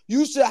coldest,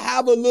 you should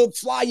have a little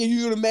flyer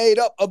you done made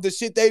up of the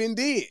shit they done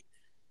did.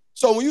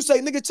 So when you say,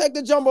 nigga, check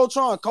the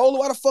Jumbotron, Cola,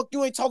 why the fuck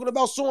you ain't talking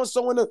about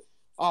so-and-so in the...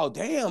 Oh,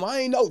 damn, I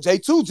ain't know.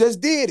 J2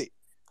 just did it.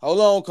 Hold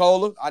on,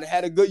 Cola. I done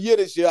had a good year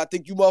this year. I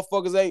think you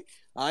motherfuckers ain't...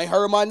 I ain't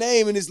heard my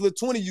name in this little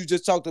 20 you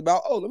just talked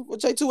about. Oh,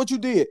 J2, what you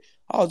did?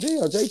 Oh,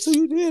 damn, J2,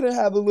 you did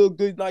have a little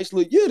good, nice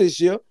little year this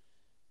year.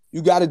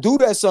 You got to do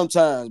that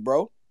sometimes,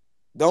 bro.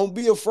 Don't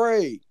be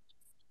afraid.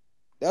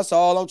 That's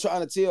all I'm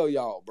trying to tell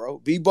y'all, bro.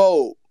 Be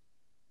bold.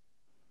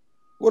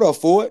 What up,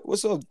 Ford?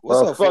 What's up?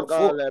 What's up, Ford? Fuck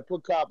all that.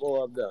 Put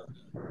Capo up there.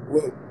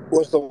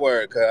 What's the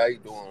word, cuz? How you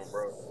doing,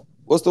 bro?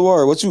 What's the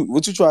word? What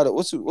you try to?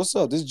 What's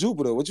up? This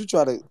Jupiter. What you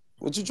try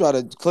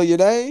to clear your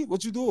name?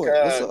 What you doing?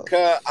 What's up?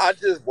 Cuz I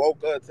just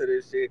woke up to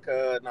this shit,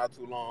 cuz, not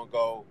too long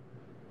ago.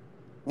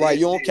 Right,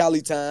 you on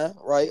Cali time,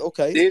 right?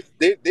 Okay.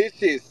 This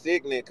shit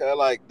sickening, cuz.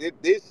 Like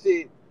this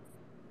shit,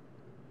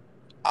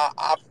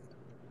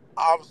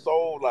 I'm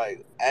so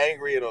like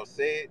angry and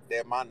upset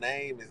that my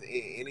name is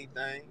in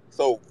anything.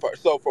 So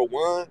for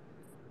one,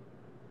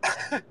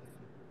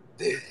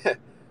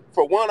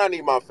 I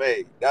need my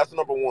fade. That's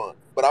number one.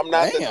 But I'm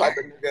not the type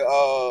of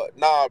nigga.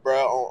 Nah, bro.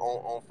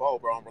 On phone,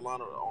 bro. On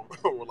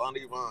Rolando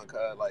Yvonne,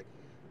 cuz like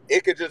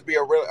it could just be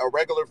a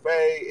regular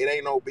fade. It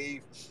ain't no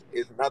beef.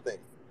 It's nothing.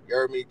 You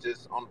heard me?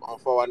 Just on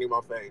phone. I need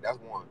my fade. That's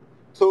one.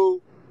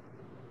 Two.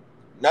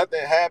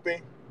 Nothing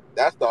happened.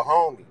 That's the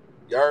homie.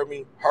 You heard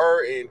me?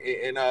 Her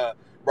and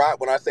Rock,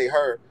 when I say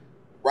her,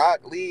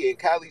 Rock Lee and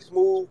Cali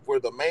Smooth were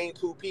the main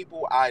two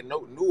people I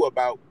knew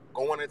about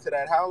going into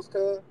that house,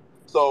 cuz.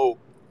 So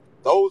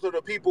those are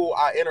the people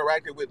I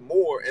interacted with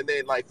more. And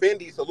then like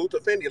Fendi, salute to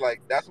Fendi,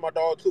 like that's my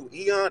dog too.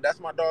 Eon, that's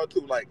my dog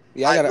too. Like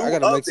Yeah, I I knew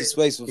gotta of make some them.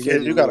 space for Yeah, Fendi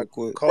you real gotta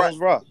quick. cause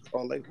Rock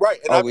on later. Right,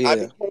 and Oh I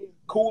yeah. became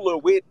cooler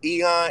with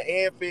Eon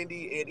and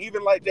Fendi, and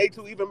even like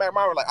J2, even Matt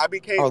Myra. Like I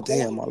became Oh cooler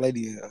damn, my with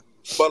lady here.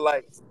 but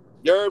like,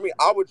 you heard me?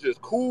 I was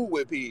just cool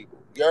with people.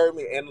 You heard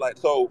me? And like,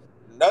 so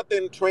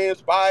nothing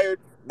transpired.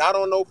 Not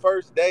on no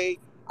first day.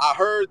 I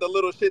heard the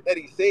little shit that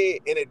he said,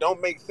 and it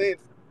don't make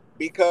sense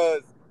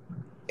because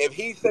if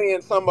he's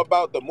saying something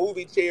about the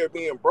movie chair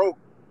being broke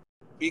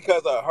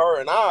because of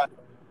her and I,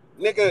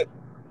 nigga,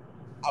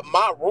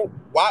 my room.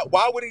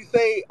 Why would he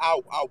say I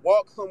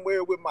walk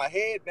somewhere with my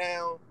head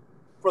down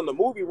from the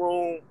movie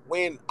room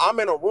when I'm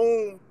in a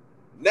room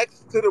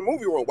next to the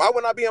movie room? Why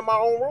wouldn't I be in my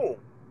own room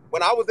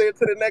when I was there to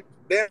the next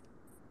damn?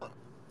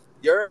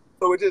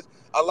 So it just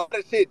a lot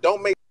of shit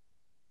don't make.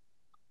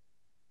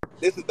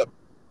 This is the.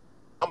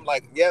 I'm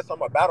like, yes,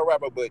 I'm a battle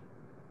rapper, but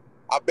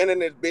I've been in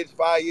this bitch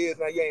 5 years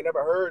now. You ain't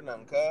never heard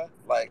nothing, cuz.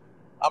 Like,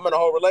 I'm in a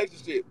whole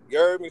relationship. You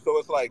heard me? So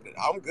it's like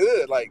I'm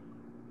good. Like,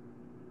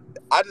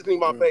 I just need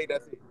my fade.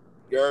 That's it.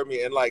 You heard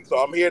me? And like, so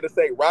I'm here to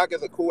say, Rock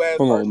is a cool ass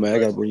Hold on, person, man. I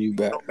bro. gotta bring you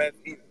back. No mess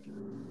either.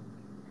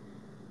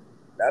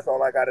 That's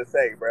all I gotta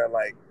say, bro.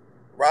 Like,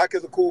 Rock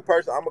is a cool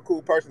person. I'm a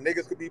cool person.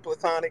 Niggas could be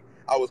platonic.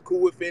 I was cool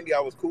with Fendi.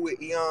 I was cool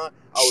with Eon.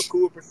 I was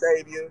cool with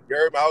Prestavia. You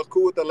heard me? I was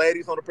cool with the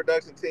ladies on the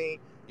production team.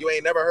 You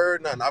ain't never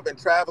heard nothing. I've been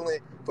traveling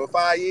for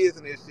 5 years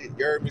in this shit.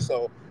 You heard me?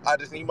 So I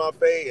just need my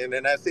fade, and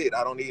then that's it.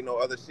 I don't need no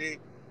other shit.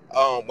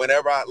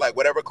 Whenever I like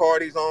whatever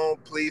card he's on,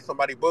 please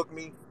somebody book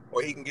me,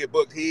 or he can get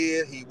booked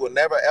here. He will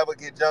never ever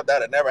get jumped.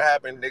 That'll never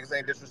happen. Niggas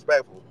ain't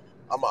disrespectful.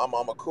 I'm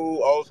a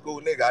cool old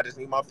school nigga. I just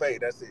need my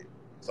fade. That's it.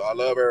 So I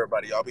love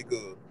everybody. Y'all be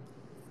good.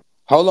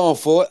 Hold on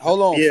for it. Hold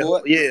on Yeah, for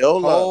it. yeah,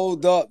 hold up.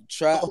 Hold up,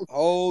 Trap.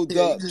 Hold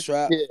Yeah, up,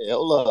 Trap.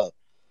 hold up.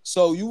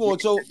 So you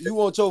want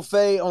your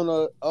fade on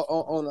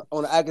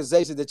the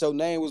accusation that your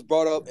name was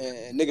brought up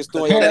and niggas Cause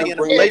throwing he your said Hell he name, in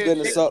a bringing your yeah,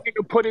 business shit. relationship. up.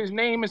 Nigga put his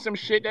name and some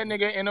shit. That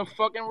nigga in a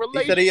fucking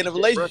He said he in a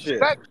relationship.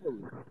 relationship. Respectfully.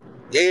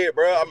 Yeah,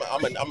 bro.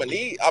 I'm a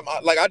need.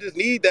 Like I just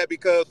need that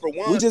because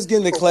We just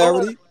getting the for one.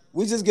 clarity.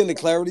 We just getting the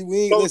clarity. We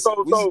ain't So listen.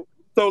 so We just so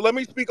so let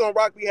me speak on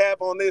Rock behalf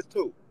on this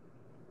too.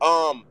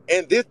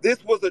 And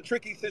this was a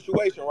tricky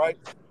situation, right?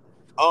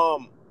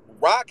 Um,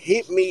 Rock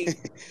hit me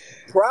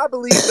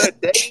probably the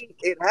day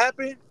it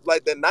happened,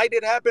 like the night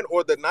it happened,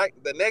 or the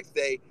next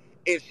day,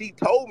 and she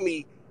told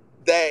me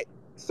that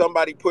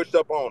somebody pushed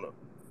up on her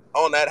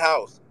on that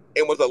house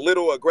and was a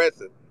little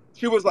aggressive.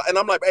 She was like, and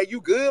I'm like, hey,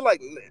 you good?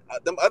 Like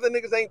them other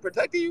niggas ain't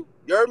protecting you?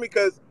 You heard me?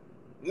 Because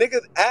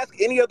niggas ask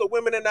any other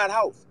women in that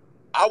house.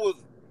 I was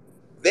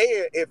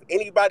there if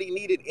anybody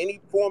needed any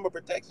form of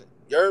protection.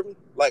 You heard me?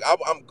 Like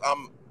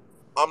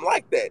I'm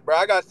like that, bro.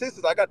 I got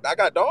sisters. I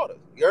got daughters.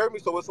 You heard me?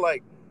 So it's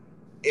like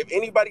if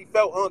anybody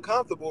felt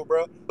uncomfortable,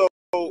 bro.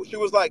 So she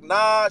was like,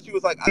 nah. She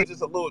was like, I was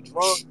just a little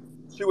drunk.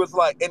 She was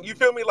like, and you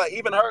feel me? Like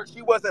even her,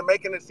 she wasn't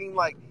making it seem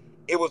like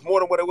it was more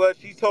than what it was.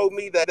 She told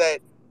me that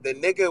the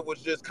nigga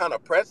was just kind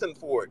of pressing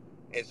for it,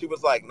 and she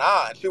was like,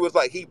 nah. And she was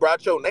like, he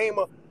brought your name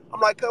up. I'm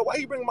like, why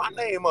you bring my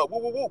name up? Woo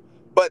woo woo.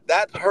 But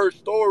that's her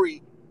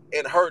story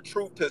and her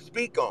truth to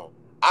speak on.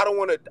 I didn't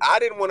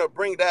want to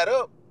bring that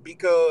up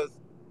because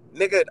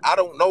nigga, I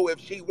don't know if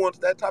she wants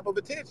that type of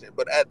attention.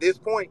 But at this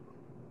point,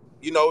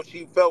 you know,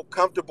 she felt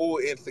comfortable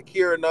and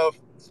secure enough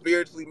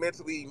spiritually,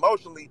 mentally,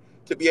 emotionally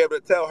to be able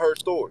to tell her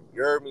story.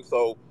 You heard me?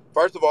 So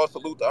first of all,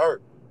 salute to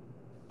her.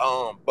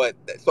 But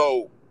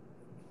so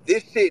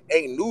this shit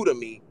ain't new to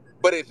me,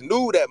 but it's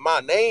new that my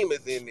name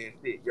is in this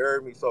shit. You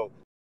heard me? So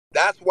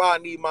that's why I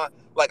need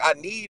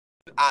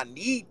I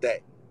need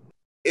that.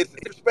 It's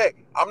respect.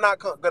 I'm not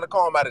gonna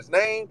call him out his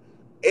name.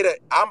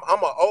 I'm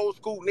an old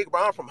school nigga,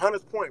 bro. I'm from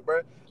Hunters Point,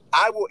 bro.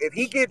 I will if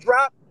he get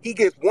dropped, he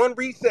gets one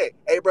reset.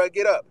 Hey, bro,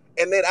 get up.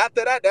 And then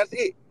after that, that's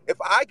it. If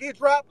I get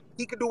dropped,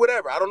 he can do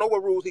whatever. I don't know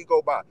what rules he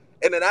go by.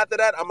 And then after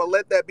that, I'm gonna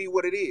let that be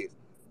what it is.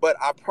 But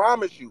I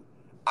promise you,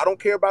 I don't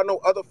care about no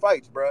other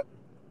fights, bro.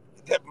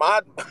 That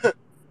my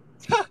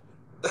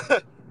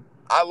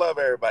I love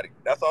everybody.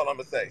 That's all I'm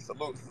gonna say.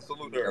 Salute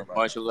to Yeah,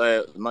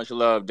 everybody. much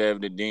love,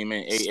 Dev the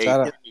Demon. Hey,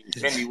 shout out.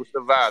 Fendi, what's the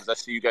vibes? I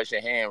see you got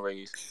your hand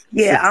raised.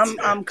 Yeah,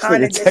 I'm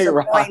kind of Nigga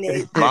TAYROC.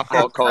 disappointed. My I'm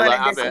fault, Cole. kind of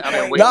I've been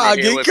disappointed. waiting to Nah,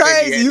 hear get what Fendi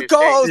crazy. had You to say.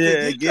 co-hosted.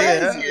 Yeah, Get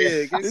yeah, crazy.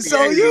 yeah. Get It's on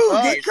crazy, you.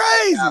 fuck. Get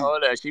crazy.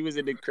 Hold up, she was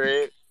in the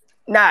crib.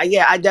 Nah,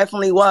 yeah, I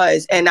definitely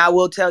was. And I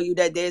will tell you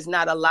that there's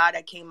not a lie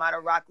that came out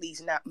of Rock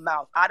Lee's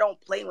mouth. I don't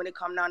play when it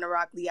comes down to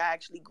Rock Lee. I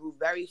actually grew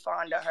very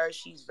fond of her.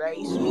 She's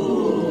very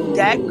sweet.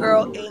 That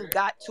girl ain't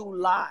got to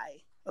lie.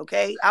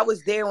 Okay? I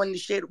was there when the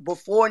shit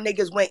before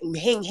niggas went and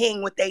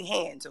hing with their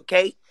hands,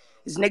 okay?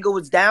 This nigga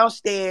was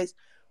downstairs,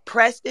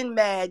 pressed and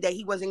mad that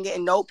he wasn't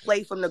getting no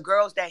play from the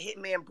girls that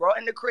Hitman brought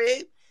in the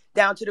crib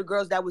down to the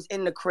girls that was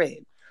in the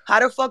crib. How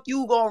the fuck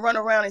you gonna run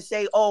around and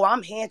say, oh,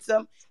 I'm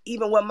handsome,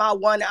 even with my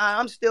one eye,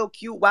 I'm still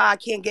cute, why I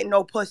can't get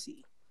no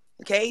pussy?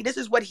 Okay, this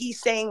is what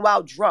he's saying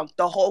while drunk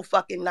the whole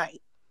fucking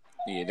night.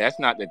 Yeah, that's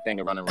not the thing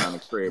to run around the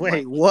crib.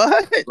 Wait,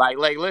 what? Like,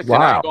 listen,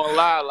 I ain't Wow. gonna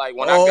lie. Like,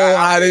 when I Oh, got out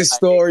how there, this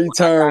story when I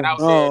got turned. out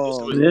there,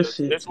 Oh,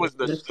 this was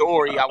the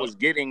story I was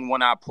getting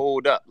when I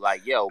pulled up.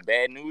 Like, yo,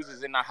 Bad News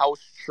is in the house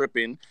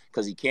tripping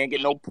because he can't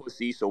get no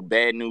pussy, so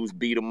Bad News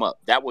beat him up.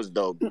 That was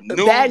the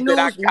Bad news that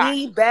I News, got.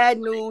 me, Bad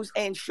News,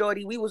 and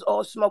Shorty, we was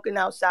all smoking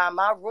outside.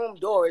 My room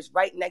door is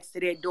right next to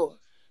their door.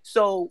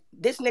 So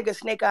this nigga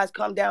Snake Eyes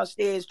come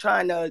downstairs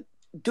trying to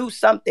do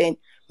something.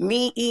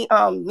 Me,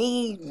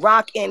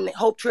 Rock, and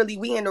Hope Trilly,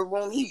 we in the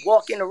room. He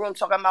walk in the room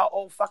talking about,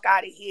 oh, fuck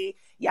out of here.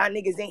 Y'all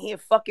niggas in here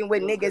fucking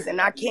with niggas, and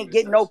I can't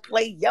get no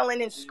play,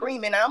 yelling and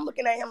screaming. And I'm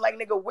looking at him like,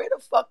 nigga, where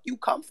the fuck you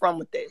come from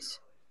with this?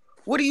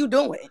 What are you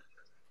doing?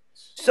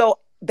 So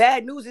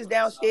Bad News is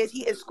downstairs.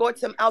 He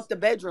escorts him out the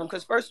bedroom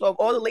because first off,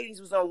 all the ladies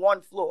was on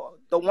one floor,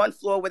 the one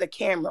floor with a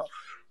camera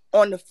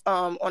on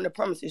the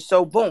premises.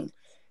 So boom,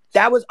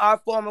 that was our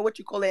form of what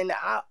you call it. And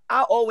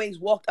I always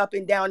walked up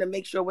and down to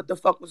make sure what the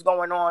fuck was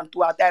going on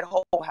throughout that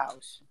whole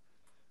house.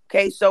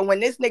 Okay, so when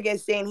this nigga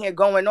is sitting here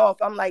going off,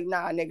 I'm like,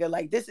 nah, nigga,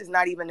 like this is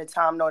not even the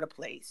time nor the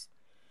place.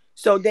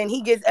 So then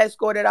he gets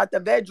escorted out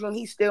the bedroom.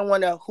 He still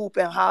want to hoop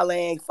and holler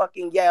and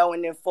fucking yell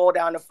and then fall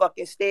down the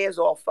fucking stairs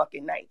all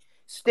fucking night.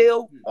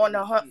 Still on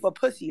the hunt for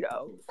pussy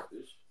though.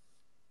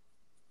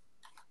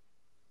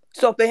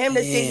 So for him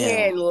to sit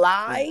here and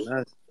lie,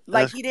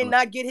 like he did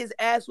not get his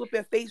ass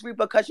whooping face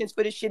repercussions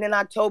for this shit in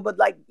October.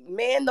 Like,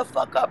 man, the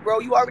fuck up, bro.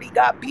 You already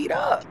got beat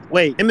up.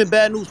 Wait, him and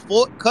Bad News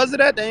fought because of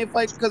that? They ain't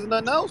fight because of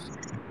nothing else?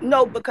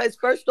 No, because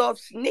first off,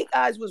 Snake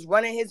Eyes was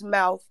running his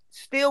mouth,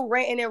 still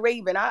ranting and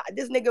raving.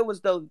 This nigga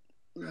was the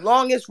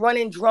longest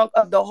running drunk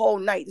of the whole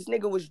night. This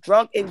nigga was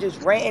drunk and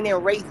just ranting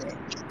and raving.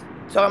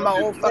 Talking about,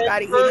 oh, fuck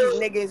out of here,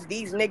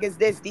 these niggas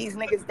this, these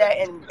niggas that,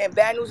 and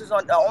Bad News is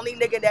on the only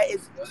nigga that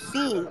is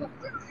seen.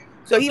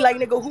 So he like,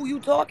 nigga, who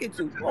you talking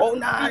to? Oh,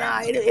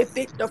 nah, it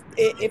fit the,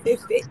 if it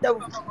fit the,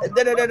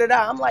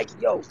 da-da-da-da-da. I'm like,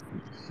 yo,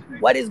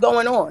 what is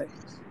going on?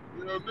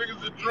 Yo,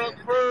 niggas a drunk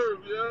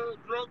perv, yo,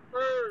 drunk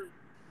perv.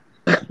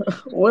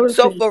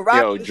 So for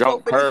Rock, Yo, so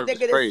drunk for this perv is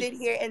nigga to crazy. sit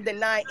here and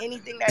deny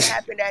anything that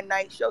happened that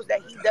night shows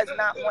that he does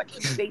not want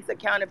to face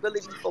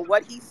accountability for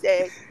what he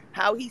said,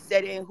 how he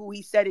said it, and who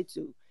he said it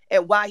to,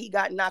 and why he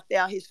got knocked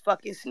out his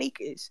fucking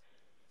sneakers.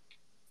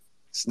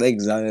 Snake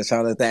is out there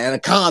trying to let the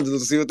anaconda do.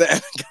 See what the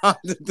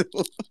anaconda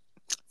do.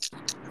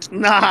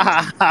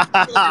 Nah.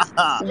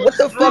 What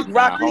the fuck,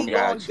 Rock Lee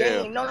homie, on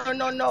game?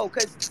 No.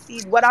 Because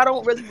see, what I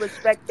don't really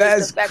respect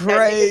is the fact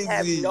that niggas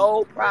have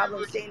no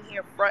problem sitting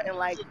here fronting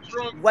like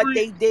what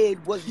they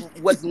did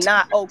was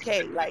not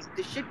okay. Like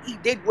the shit he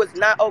did was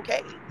not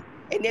okay.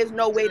 And there's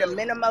no way to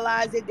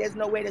minimalize it. There's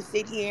no way to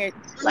sit here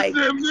like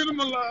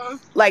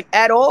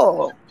at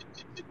all.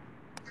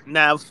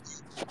 Now,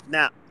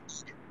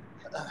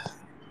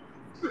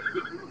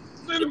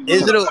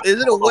 is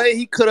it a way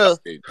he could have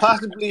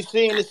possibly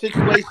seen the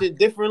situation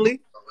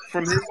differently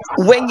from his?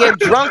 When you're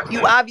drunk,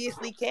 you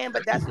obviously can,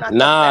 but that's not the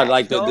fact.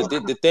 Like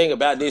the thing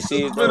about this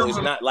is, bro,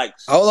 it's not like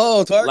hold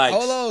on,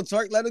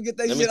 Twerk. Let him get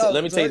that shit out.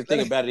 Let me tell you the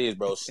thing about it is,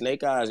 bro.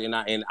 Snake Eyes and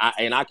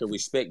I can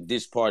respect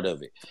this part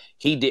of it.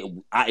 He did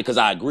because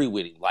I agree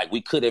with him. Like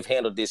we could have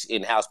handled this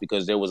in house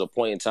because there was a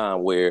point in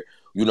time where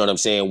you know what I'm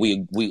saying.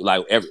 We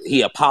like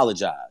he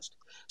apologized,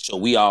 so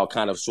we all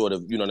kind of sort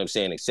of you know what I'm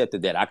saying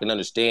accepted that. I can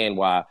understand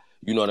why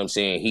you know what I'm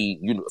saying.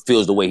 He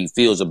feels the way he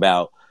feels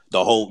about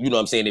the whole, you know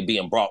what I'm saying, it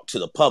being brought to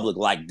the public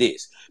like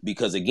this.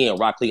 Because again,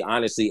 Rock Lee,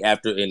 honestly,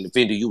 after, and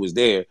FENDI, you was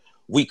there,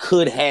 we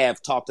could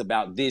have talked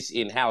about this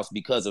in-house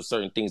because of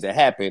certain things that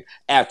happened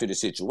after the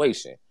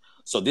situation.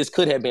 So this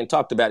could have been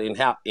talked about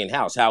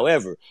in-house.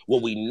 However,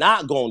 what we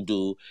not going to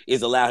do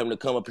is allow him to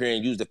come up here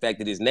and use the fact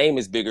that his name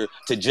is bigger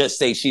to just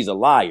say she's a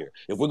liar.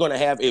 If we're going to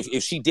have,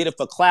 if she did it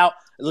for clout,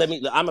 I'm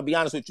going to be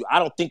honest with you. I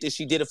don't think that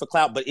she did it for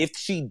clout, but if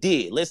she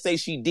did, let's say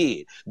she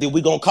did, then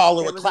we're going to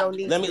call her a clout.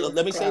 Let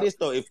me say this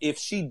though. If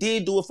she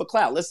did do it for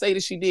clout, let's say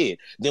that she did,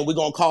 then we're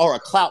going to call her a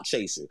clout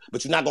chaser,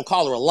 but you're not going to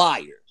call her a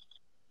liar.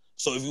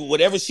 So if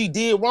whatever she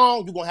did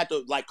wrong, you're going to have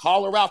to like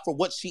call her out for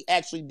what she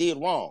actually did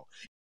wrong.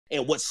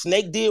 And what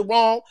Snake did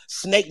wrong,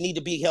 Snake need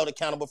to be held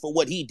accountable for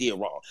what he did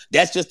wrong.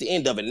 That's just the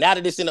end of it. Now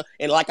that it's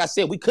and like I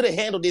said, we could have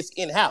handled this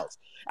in-house.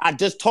 I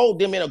just told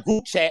them in a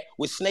group chat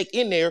with Snake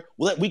in there,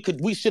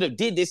 we should have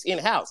did this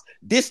in-house.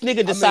 This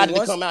nigga decided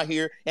to come out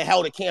here and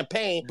held a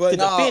campaign to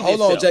defend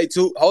himself.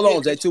 Hold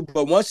on, J2.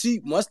 But once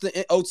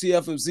the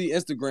OTFMZ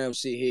Instagram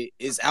shit hit,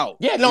 it's out.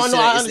 Yeah,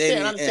 I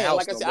understand.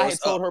 Like I said, I had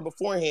told her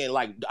beforehand.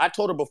 Like I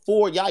told her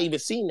before y'all even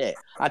seen that.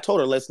 I told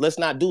her let's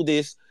not do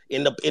this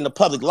in the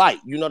public light.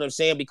 You know what I'm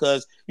saying?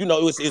 Because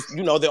it's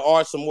there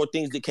are some more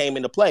things that came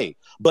into play.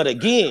 But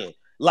again,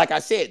 like I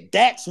said,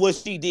 that's what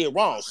she did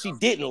wrong. She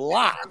didn't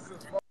lie.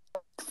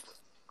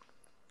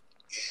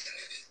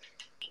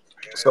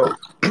 So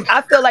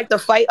I feel like the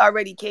fight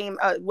already came.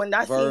 When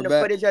I seen the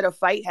footage of the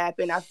fight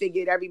happen, I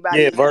figured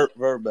everybody. Yeah,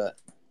 Verb back.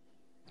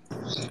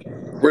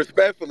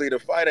 Respectfully, the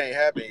fight ain't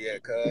happened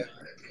yet, cuz.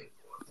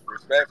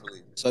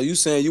 Respectfully. So you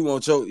saying you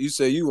want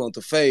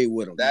the fade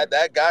with him?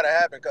 That gotta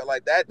happen, cuz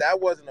like that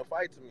wasn't a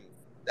fight to me.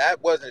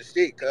 That wasn't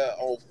shit, cuz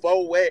on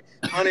 4 wet,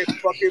 100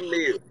 fucking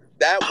mil.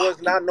 that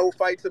was not no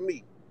fight to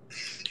me.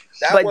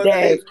 That But wasn't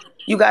Dad, it.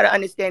 you gotta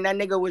understand that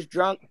nigga was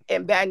drunk,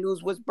 and Bad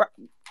News was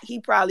he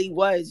probably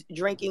was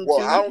drinking Well,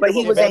 I too, don't but give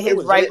he a was fuck. in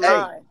his right Hey,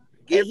 mind, and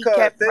give he cuz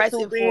kept Sensu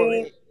pressing for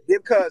Bean, it.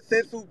 give cuz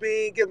Sensu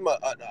Bean, give him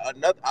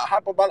another a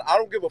hop about. I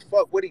don't give a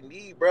fuck what he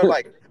need, bro.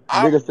 Like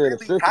I'm Nigga said a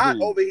really sense hot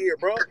bean. over here,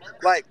 bro.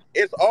 Like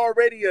it's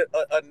already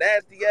a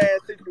nasty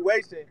ass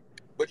situation,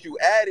 but you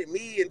added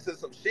me into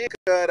some shit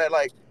that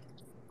like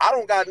I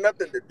don't got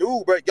nothing to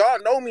do, bro.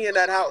 Y'all know me in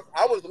that house.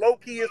 I was low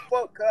key as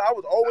fuck, cuz I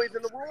was always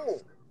in the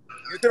room.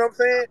 You see what I'm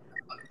saying?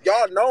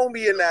 Y'all know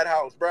me in that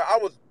house, bro. I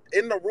was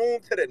in the room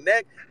to the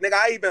neck. Nigga,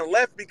 I even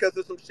left because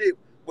of some shit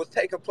was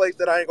taking place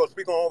that I ain't gonna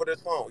speak on over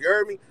this phone. You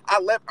heard me? I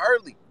left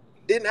early.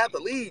 Didn't have to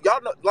leave.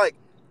 Y'all know, like,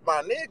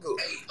 my nigga.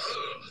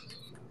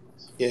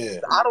 Yeah.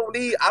 I don't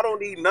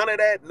need none of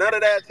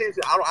that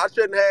attention. I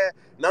shouldn't have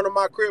none of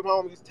my crib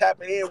homies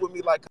tapping in with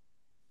me like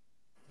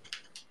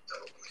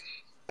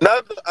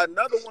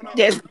another one of them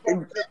Yes,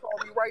 just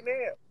called me right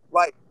now.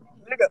 Like,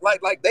 nigga,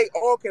 like they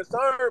all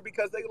concerned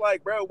because they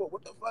like, bro,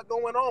 what the fuck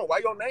going on? Why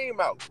your name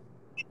out?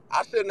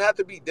 I shouldn't have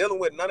to be dealing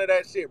with none of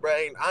that shit, bro.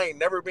 I ain't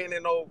never been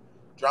in no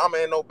drama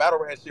and no battle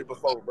rap shit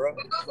before, bro.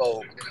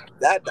 So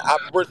that I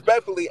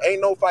respectfully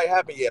ain't no fight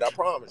happened yet. I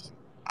promise you.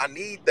 I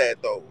need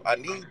that though. I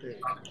need that.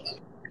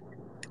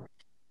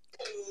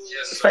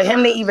 for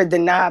him to even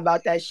deny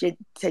about that shit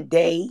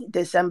today,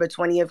 December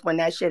 20th, when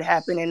that shit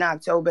happened in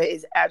October,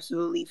 is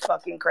absolutely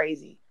fucking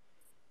crazy.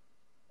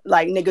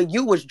 Like, nigga,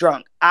 you was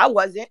drunk. I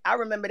wasn't. I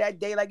remember that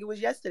day like it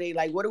was yesterday.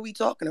 Like, what are we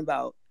talking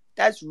about?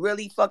 That's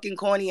really fucking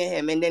corny of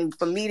him. And then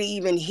for me to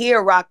even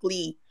hear Rock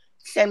Lee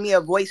send me a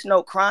voice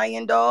note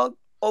crying, dog,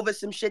 over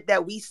some shit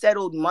that we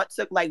settled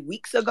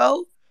weeks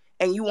ago,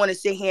 and you want to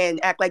sit here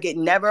and act like it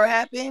never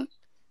happened,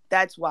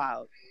 that's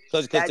wild.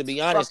 Because to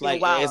be honest,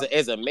 like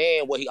as a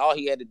man, all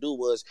he had to do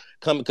was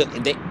come.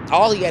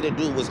 All he had to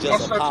do was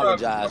just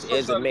apologize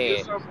as a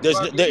man.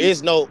 There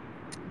is no.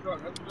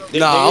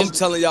 There Nah, I'm is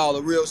telling y'all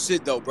the real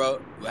shit though,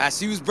 bro. As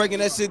she was breaking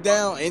that shit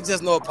down, ain't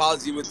just no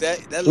apology with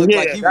that. That looked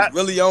like Yeah, he was that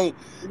really on. It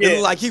yeah.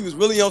 looked like he was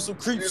really on some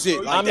creep shit.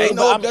 I Like, mean, ain't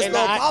but no, I'm there's and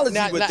no apology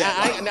with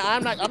that.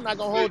 Like, I'm not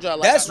gonna hold y'all.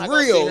 Like I'm that's not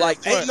gonna sit real. here in Like,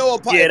 ain't front. no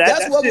apology. Yeah, If that's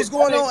that what shit was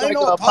going that ain't on, ain't like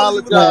no an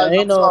apology with Yeah, that. apologize.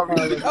 ain't I'm no sorry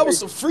apology. That was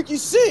situation. some freaky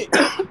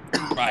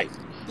shit. Right.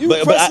 You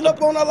But pressing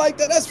up on her like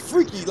that, that's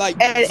freaky.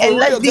 Like, And for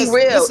let's real, be just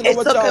real, listen to it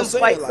what took y'all him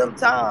saying. quite Like, some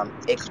time.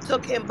 It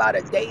took him about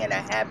a day and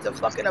a half to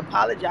fucking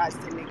apologize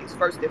to niggas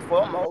first and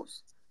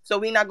foremost. So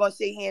we not gonna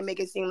sit here and make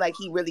it seem like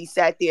he really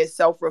sat there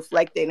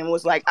self-reflected and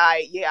was like, all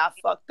right, yeah, I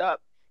fucked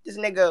up. This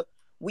nigga,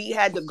 we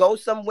had to go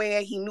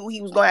somewhere. He knew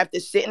he was gonna have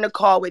to sit in the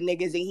car with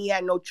niggas, and he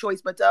had no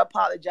choice but to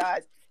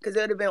apologize because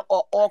it would have been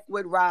an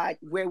awkward ride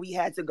where we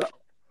had to go.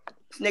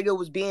 This nigga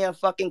was being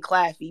fucking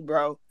claffy,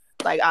 bro.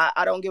 Like,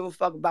 I don't give a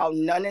fuck about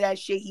none of that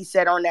shit he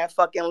said on that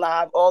fucking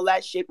live. All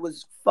that shit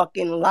was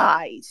fucking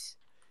lies.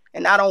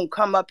 And I don't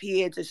come up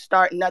here to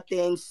start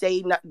nothing,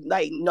 say nothing.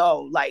 Like,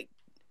 no, like,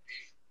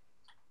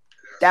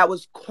 that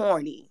was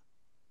corny.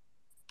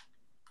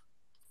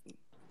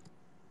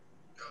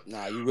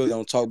 nah, you really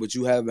don't talk, but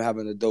you have been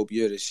having a dope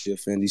year this year,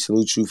 Fendi.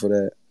 Salute you for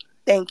that.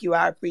 Thank you,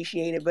 I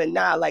appreciate it. But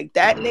nah, like,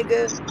 that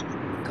nigga,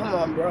 come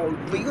on, bro.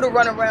 For you to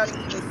run around and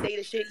even say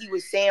the shit he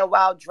was saying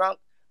while drunk,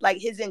 like,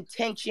 his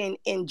intention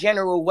in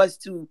general was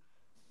to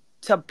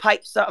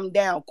pipe something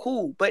down,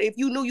 cool. But if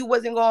you knew you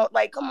wasn't going,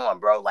 like, come on,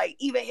 bro. Like,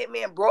 even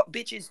Hitman brought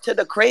bitches to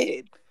the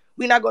crib.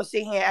 We're not gonna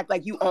sit here and act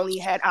like you only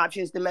had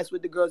options to mess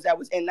with the girls that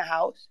was in the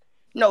house.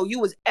 No, you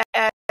was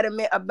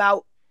adamant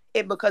about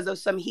it because of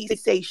some he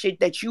say shit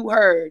that you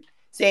heard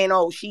saying,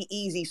 oh, she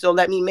easy, so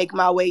let me make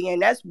my way in.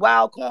 That's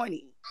wild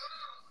corny.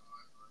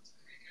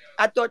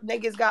 I thought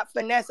niggas got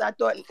finesse. I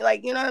thought,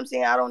 like, you know what I'm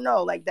saying? I don't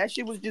know. Like, that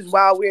shit was just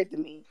wild weird to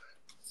me.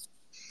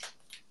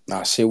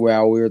 Nah, shit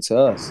wild weird to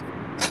us.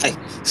 Like,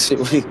 shit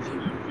we...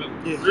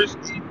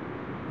 Risky.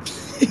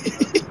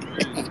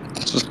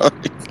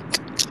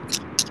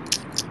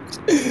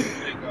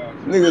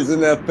 Niggas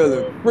in there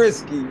feeling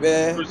frisky,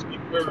 man. Risky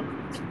bird.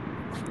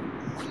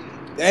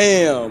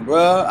 Damn,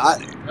 bro.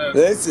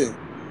 Listen,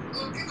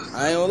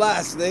 I ain't gonna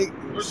lie, Snake.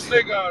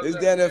 It's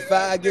down there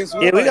 5 against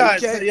 1. Yeah, we He got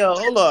can't. yo,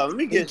 hold on. Let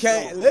me He get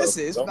can't.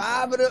 Listen, it's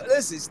 5 of the.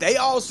 Listen, they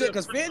all shit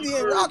because Fendi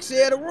and Rock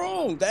share the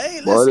room. They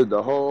ain't Boy, listen.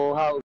 the whole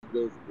house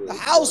against The this.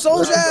 house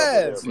on your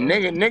ass.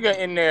 Nigga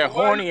in there So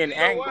why horny and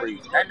angry. you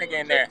was That arguing nigga with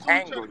in there J2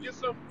 trying to hangry. get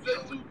some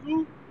J2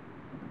 too?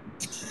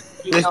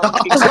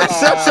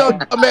 Shut your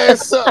dumb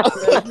ass up.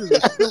 Man, you a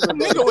stupid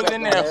Nigga was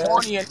in motherfucker, there man.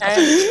 horny and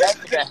angry. That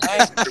nigga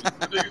hangry.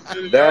 Nigga said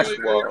if y'all That's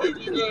ain't gonna wild. give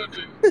me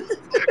nothing.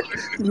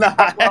 Nah,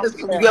 That's what I'm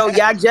that's saying. Yo,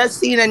 y'all just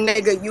seen a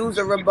nigga use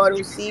a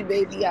rebuttal. See,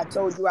 baby, I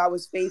told you I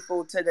was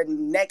faithful to the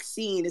next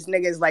scene. This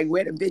nigga is like,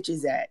 where the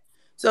bitches at?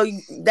 So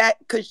that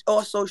could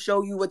also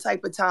show you what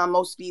type of time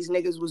most of these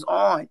niggas was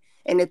on.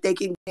 And if they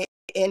can get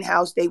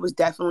in-house, they was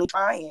definitely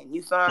trying.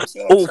 You feel what I'm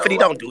saying? oh, So, 50, like,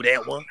 don't do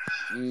that one.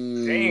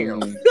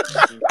 Damn.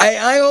 Hey,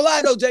 I ain't gonna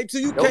lie though, J2,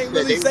 you Yo can't said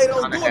really they was say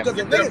don't trying to do it have because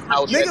the Get that niggas,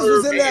 in-house freaky at niggas the was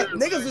bird in from there, game.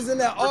 there, niggas man. was in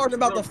there Freaky arguing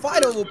about the drunk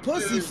fight bird over from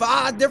pussy there.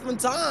 5 different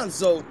times.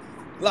 So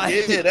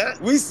Like, Yeah, that's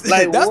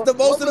what the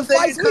most of the was they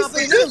fights in we seen. Niggas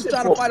competition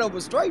trying to for? fight over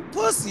straight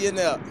pussy in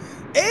there.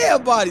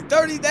 Everybody,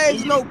 30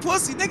 days, no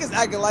pussy. Niggas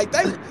acting like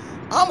they.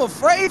 I'm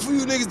afraid for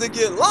you niggas to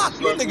get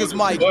locked. You niggas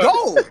might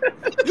go.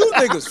 You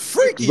niggas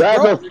freaky, That's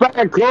bro. a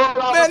fact,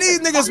 Cole. Man, these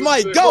niggas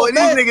might go, Boy, these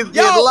man. niggas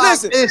get Y'all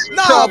locked. listen. It's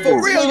Nah, for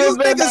trouble. real. You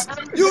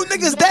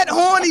niggas that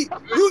horny.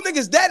 You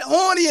niggas that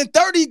horny in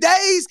 30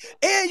 days,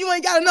 and you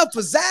ain't got enough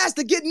pizzazz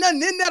to get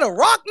nothing in there to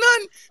rock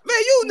nothing. Man,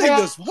 you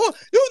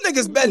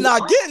niggas better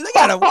not get. They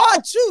gotta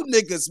watch you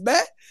niggas,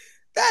 man.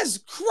 That's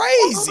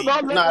crazy.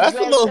 Nah, that's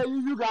a little.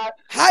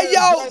 How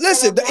y'all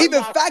listen? The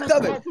even fact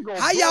of it.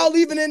 How y'all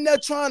even in there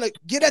trying to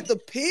get at the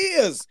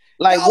peers?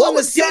 Like, y'all what in the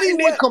was y'all city in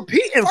there where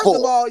competing first for?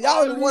 of all,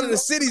 y'all in one of the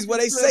cities where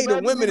they say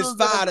the women is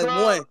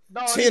 5-1,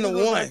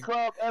 10-1.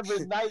 Club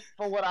every night,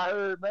 from what I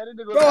heard, man.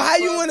 Bro, how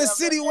you in a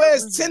city where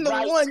it's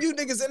 10-1? You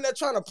niggas in there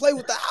trying to play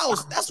with the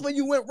house. That's where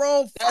you went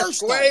wrong first. That's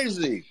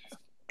crazy.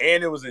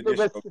 And it was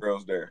additional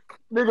girls there.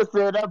 Nigga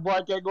said that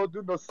boy can't go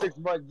do no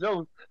 6-month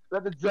jokes.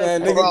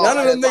 Man, nigga, none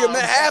of them niggas,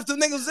 man, half the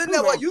niggas in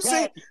there. What you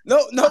seen?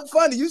 No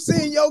funny. You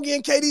seen Yogi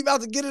and KD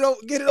about to get it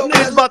over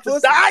Niggas about to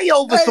die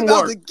over some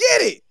about work. to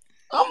get it.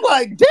 I'm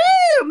like, damn,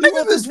 You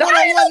want niggas this is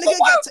dying one-on-one,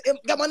 over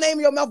nigga? Got my name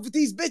in your mouth with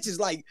these bitches.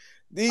 Like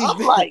these. I'm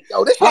like,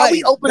 yo, this how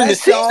we open the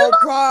that's season y'all up?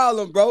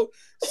 problem, bro.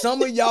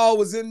 Some of y'all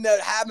was in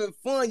there having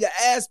fun. Your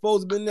ass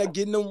supposed to be in there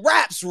getting them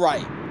raps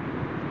right.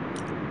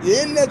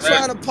 You're in there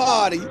trying to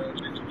party.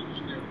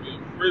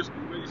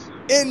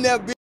 In there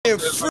being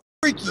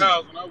freaky.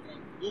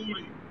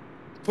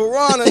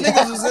 Piranha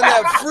niggas was in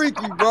there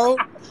freaky, bro.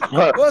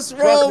 What's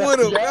wrong with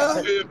them,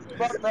 bro?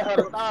 Fuck that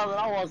 $100,000.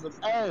 I want some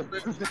ass.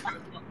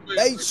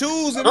 They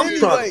choosing I'm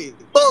trying anyway.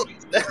 to fuck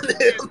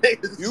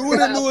that. You would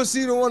have knew if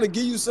she don't want to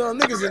give you some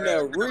niggas in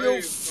there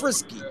real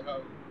frisky.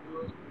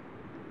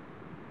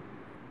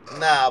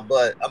 Nah,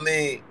 but I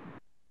mean,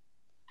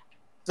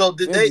 so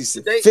did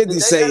 50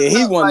 saying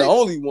he wasn't the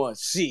only one.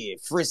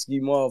 Shit, frisky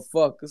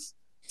motherfuckers.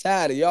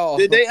 Tired of y'all.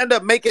 Did they end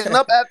up making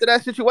up after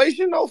that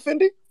situation, though,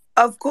 Fendi?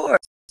 Of course.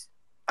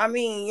 I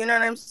mean, you know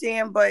what I'm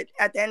saying? But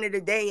at the end of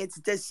the day, it's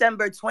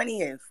December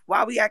 20th.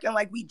 Why we acting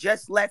like we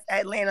just left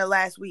Atlanta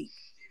last week?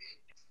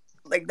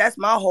 Like, that's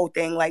my whole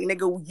thing. Like,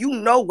 nigga, you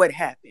know what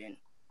happened.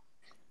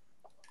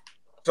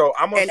 So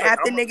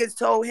niggas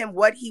told him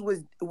what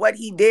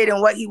he did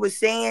and what he was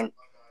saying,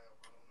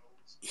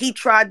 he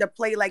tried to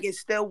play like it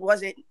still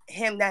wasn't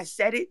him that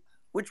said it,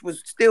 which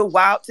was still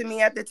wild to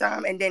me at the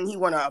time. And then he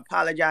want to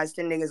apologize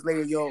 10 niggas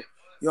later. Yo,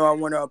 I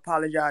want to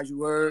apologize,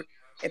 you heard?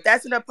 If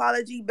that's an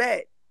apology,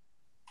 bet.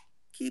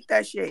 Keep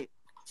that shit.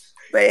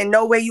 But in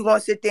no way you gonna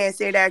sit there and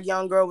say that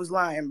young girl was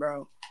lying,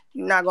 bro.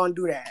 You're not gonna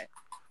do that.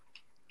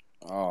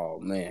 Oh,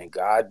 man.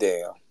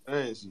 Goddamn.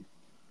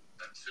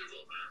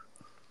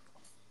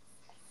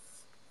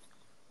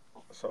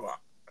 So,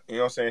 you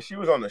know what I'm saying? She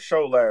was on the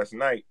show last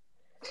night.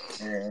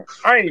 And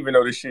I didn't even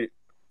know this shit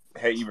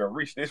had even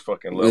reached this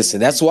fucking level. Listen,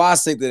 that's why I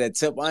say to that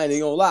tip. I ain't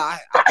even gonna lie.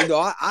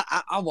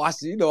 I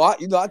watched it.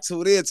 I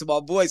tuned in to my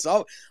boy,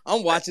 so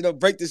I'm watching her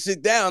break the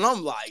shit down.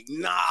 I'm like,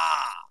 nah.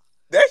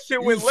 That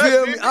shit went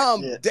left.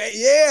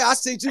 I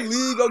seen you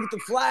leave, go get the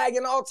flag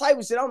and all type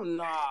of shit.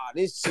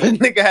 This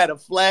shit. Nigga had a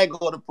flag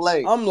on the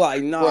play. I'm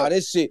like,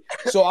 this shit.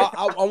 So I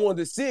wanted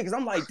to see it because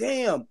I'm like,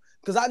 damn.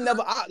 Because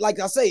like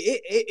I say,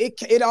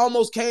 it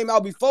almost came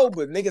out before,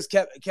 but niggas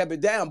kept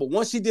it down. But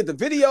once she did the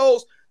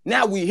videos,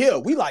 now we here.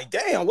 We like,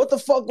 damn, what the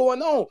fuck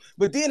going on?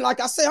 But then, like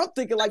I say, I'm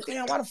thinking like,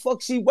 damn, why the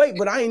fuck she wait?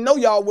 But I ain't know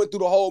y'all went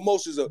through the whole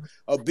motions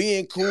of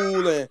being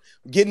cool and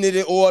getting it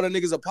in order,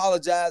 niggas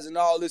apologizing,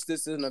 all this,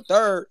 and the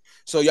third.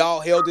 So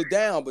y'all held it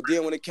down. But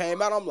then when it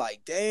came out, I'm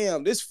like,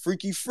 damn, this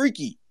freaky.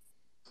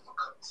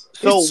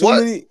 So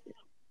what?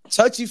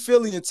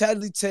 Touchy-feely and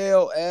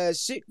tattly-tail ass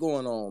shit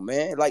going on,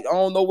 man. Like, I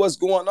don't know what's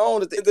going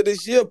on at the end of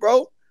this year,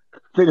 bro.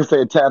 Nigga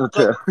say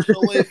tattletale.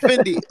 So with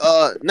Fendi,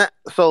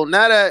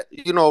 now that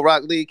you know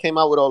Rock Lee came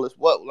out with all this,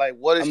 what does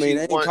she want? They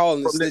ain't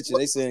calling it snitching.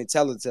 They saying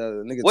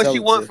tattletale. Nigga, what she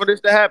want for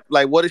this to happen?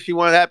 Like, what does she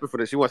want to happen for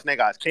this? She wants Snake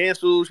Eyes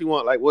canceled. She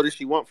want what does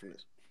she want from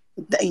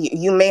this?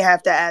 You may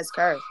have to ask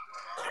her.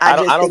 I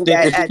don't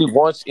think that she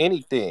wants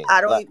anything.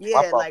 I don't.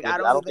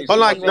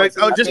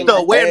 Just the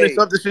awareness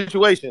of the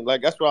situation.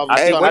 Like that's what I'm.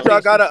 Hey, what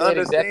y'all gotta understand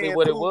exactly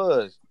what it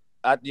was.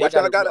 What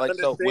y'all gotta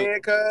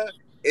understand, cuz,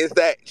 is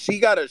that she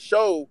got a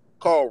show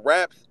called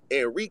Raps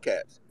and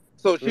Recaps.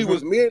 So she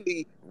was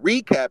merely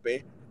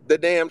recapping the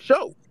damn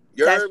show.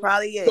 That's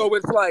probably it. So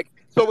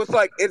it's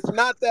like it's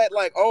not that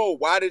like, oh,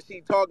 why did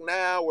she talk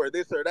now or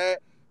this or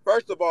that?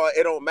 First of all,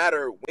 it don't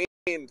matter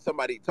when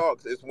somebody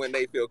talks, it's when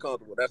they feel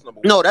comfortable. That's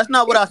number one. No, that's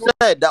not what I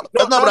said.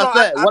 That's not what I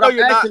said. What I'm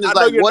asking is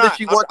like, what does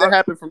she want to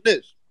happen from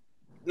this?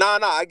 Nah,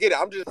 I get it.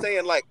 I'm just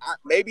saying, like,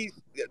 maybe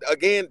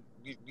again,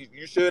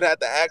 you should have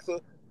to ask her.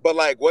 But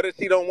like, what if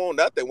she don't want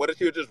nothing? What if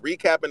she was just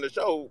recapping the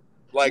show?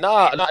 Like,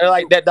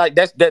 like that. Like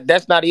that's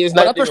not. It's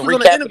not even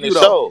recapping the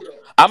show.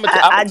 I'm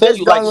gonna tell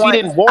you, like, she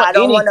didn't want anything. I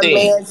don't want to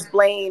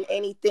mansplain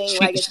anything.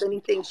 Like, if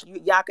anything,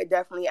 y'all could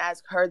definitely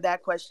ask her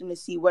that question to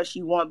see what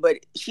she want. But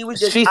she was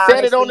just said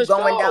it on the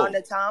going show. down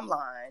the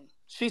timeline.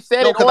 She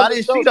said No, it because on I the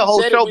didn't show. see the She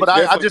whole said it show, when but she I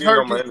Definitely just get heard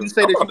on my you internet.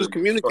 say I'm that she about was to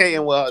communicating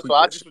fucking with her. So tweet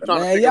I that just shit was out. trying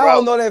to Man, figure y'all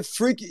out. know that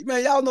freaky.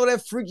 Man, y'all know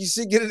that freaky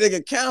shit get a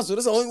nigga canceled.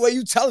 That's the only way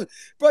you telling.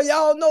 Bro,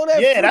 y'all know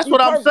that Yeah, that's freaky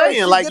what I'm pervert saying.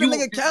 shit Like get a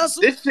nigga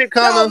canceled. this shit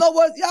kind of.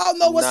 Y'all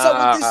know what's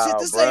up with this shit. Nah,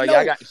 This bro. ain't Y'all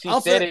no. got. She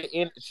I'm said finna. it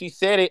in. She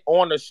said it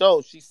on the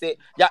show. She said,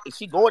 "Yeah."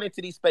 She going into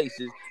these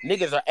spaces.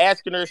 Niggas are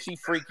asking her if she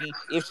freaky,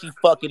 if she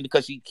fucking,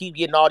 because she keep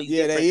getting all these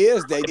Yeah,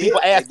 different. they People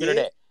did, asking her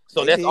that.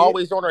 So they that's did.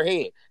 always on her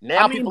head. I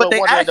Now mean, people but are they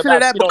wondering asking her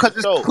about that shit on the because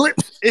it's show.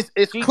 clips.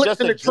 It's She clips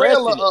just in the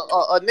trailer. addressing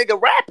it. A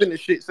nigga rapping and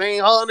shit,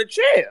 saying her in the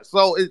chair.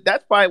 So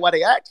that's probably why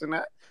they asking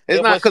that. It's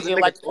And not was because the she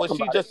nigga like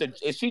talking about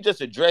it. she just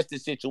addressed the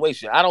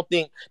situation. I don't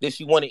think that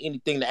she wanted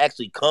anything to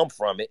actually come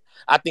from it.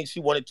 I think she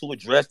wanted to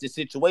address the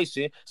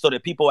situation so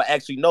that people would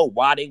actually know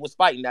why they was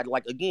fighting. That,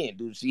 like, again,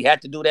 do she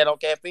had to do that on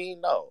caffeine?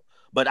 No.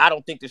 But I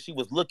don't think that she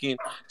was looking,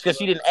 because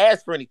she didn't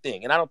ask for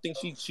anything. And I don't think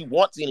she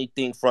wants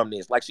anything from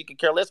this. Like, she could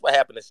care less what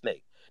happened to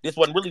Snake. This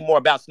wasn't really more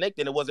about Snake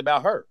than it was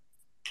about her.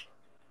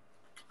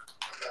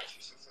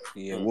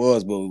 Yeah, it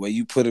was, but when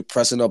you put it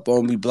pressing up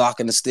on me,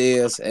 blocking the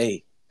stairs,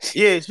 hey.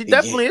 Yeah, she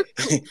definitely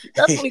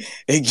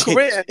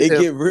it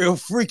get real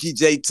freaky,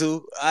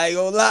 J2. I ain't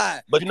gonna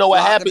lie. But you know what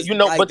Blocking happened? You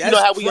know, like, but you know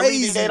that's how we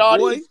crazy, alleviate all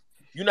boy. this?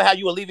 You know how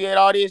you alleviate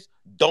all this?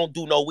 Don't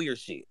do no weird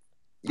shit.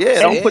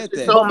 Yeah, don't put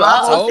yourself. But my I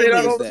whole say thing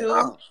that is all the to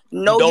time.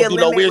 know You don't your do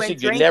no limit weird when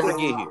shit, you'll never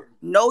drinking. get here.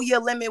 Know your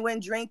limit when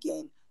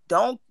drinking.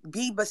 Don't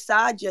be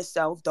beside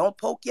yourself. Don't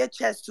poke your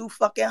chest too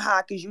fucking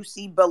high because you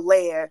see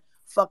Belair,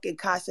 fucking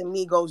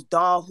Casamigos,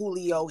 Don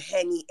Julio,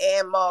 Henny,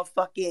 and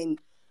motherfucking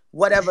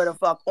whatever the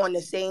fuck on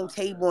the same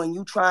table, and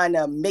you trying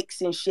to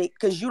mix and shit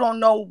because you don't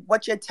know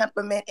what your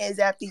temperament is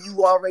after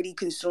you already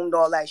consumed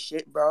all that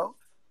shit, bro.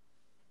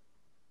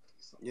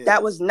 Yeah.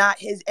 That was not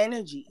his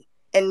energy.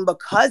 And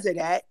because of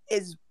that,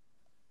 is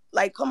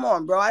like, come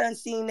on, bro. I done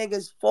seen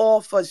niggas fall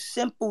for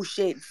simple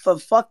shit, for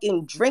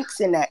fucking drinks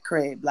in that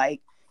crib,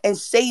 like, and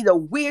say the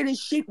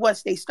weirdest shit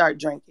once they start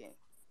drinking.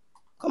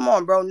 Come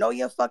on, bro. Know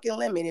your fucking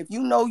limit. If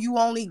you know you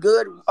only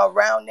good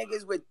around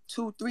niggas with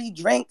 2-3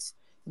 drinks,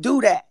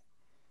 do that.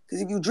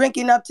 Because if you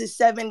drinking up to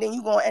 7, then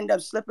you going to end up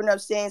slipping up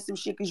saying some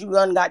shit because you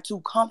done got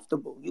too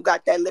comfortable. You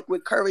got that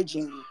liquid courage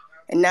in you.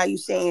 And now you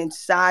saying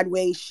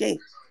sideways shit.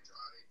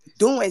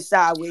 Doing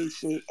sideways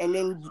shit. And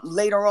then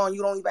later on,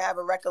 you don't even have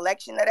a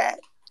recollection of that.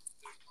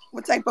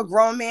 What type of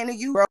grown man are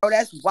you, bro?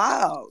 That's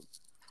wild.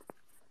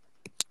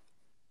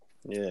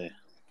 Yeah.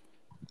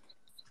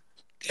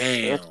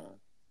 Damn.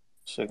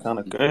 Shit kind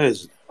of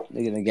crazy.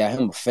 Nigga done got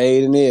him a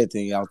fade and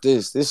everything out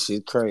this. This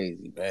shit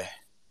crazy, man.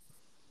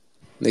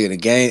 Nigga, the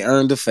game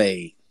earned the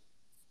fade.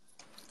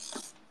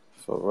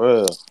 For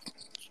real.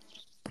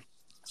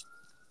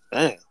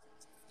 Damn.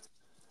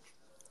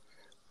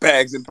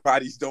 Bags and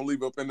bodies don't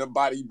leave up in the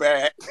body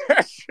bag.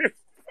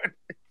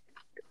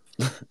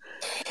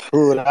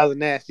 Ooh, that was a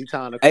nasty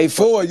time. Hey,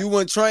 Ford, you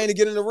want train to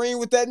get in the ring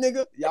with that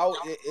nigga? Y'all,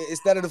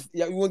 instead of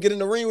you want to get in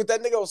the ring with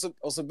that nigga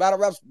on some battle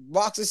raps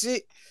boxing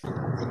shit?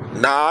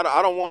 Nah,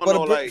 I don't want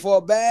no like for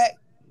a bag.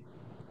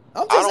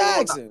 I'm just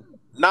asking.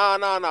 Nah.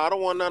 I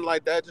don't want nothing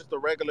like that. Just a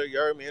regular, you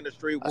heard me, in the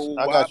street. Woo,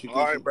 I got you,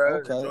 all right, bro.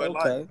 Okay, Enjoy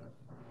okay. life.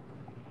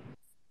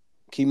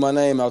 Keep my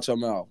name out your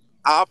mouth.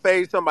 I'll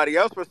pay somebody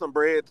else for some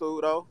bread too,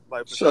 though.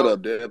 Like, for Shut sure.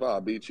 up, Deb.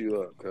 I'll beat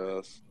you up,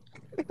 cuz.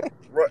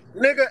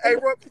 Nigga, hey,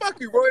 fuck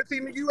you,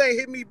 royalty. Nigga, you ain't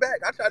hit me back.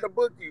 I tried to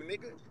book you,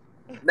 nigga.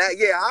 Now,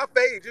 yeah, I'll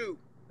fade you.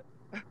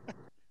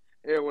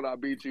 And when I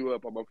beat you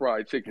up, I'm a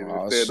fried chicken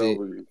and stand Shit.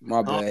 over you.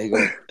 My bad. He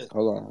go.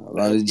 Hold on.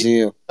 Around the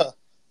gym.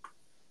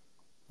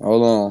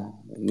 Hold on.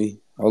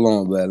 Hold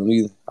on, bad.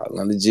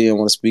 London G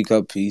want to speak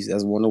up, piece.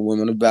 That's one of the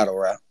women of battle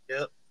rap.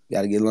 Yep.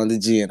 Got to get London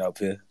G up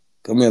here.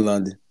 Come here,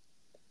 London.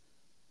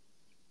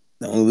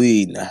 Don't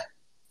lead now.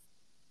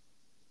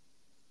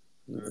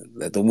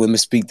 Let the women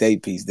speak their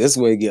piece. This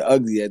way it get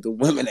ugly. The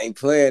women ain't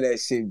playing that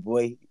shit,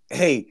 boy.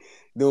 Hey,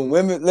 the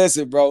women,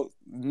 listen, bro.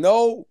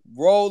 No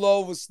roll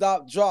over,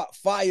 stop, drop,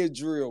 fire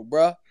drill,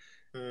 bro.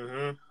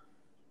 Mm-hmm.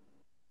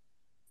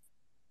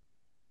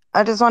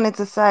 I just wanted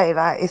to say,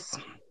 like, there's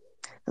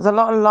a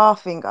lot of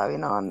laughing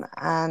going on,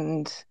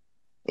 and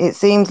it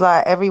seems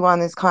like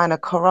everyone is kind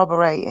of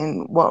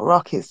corroborating what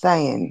Rock is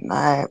saying.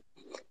 Like,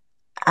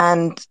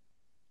 and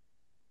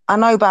I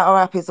know battle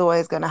rap is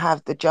always going to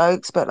have the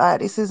jokes, but like,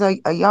 this is a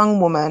young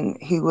woman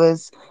who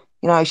was,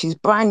 she's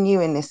brand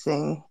new in this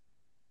thing.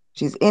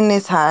 She's in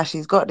this house.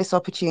 She's got this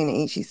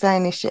opportunity. She's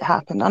saying this shit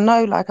happened. I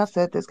know, like I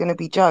said, there's going to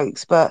be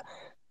jokes, but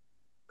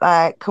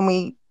like, can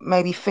we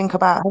maybe think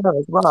about her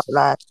as well?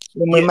 Like,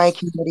 when we're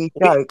making all these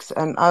jokes.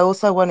 And I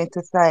also wanted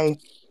to say,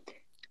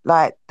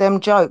 like, them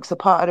jokes are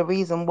part of the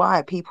reason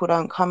why people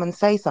don't come and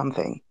say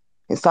something.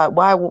 It's like,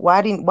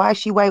 why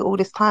she wait all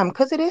this time?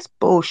 Because it is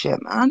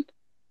bullshit, man.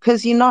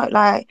 Because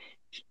like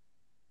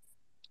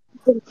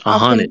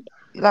 100.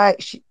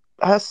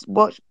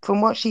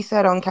 From what she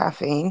said on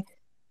Caffeine,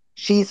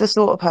 she's the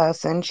sort of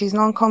person, she's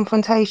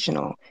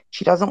non-confrontational.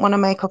 She doesn't want to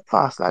make a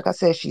fuss. Like I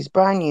said, she's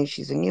brand new.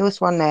 She's the newest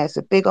one there. It's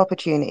a big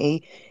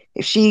opportunity.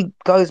 If she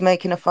goes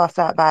making a fuss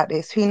out about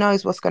this, who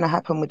knows what's going to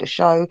happen with the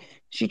show?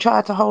 She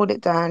tried to hold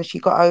it down. She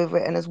got over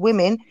it. And as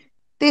women,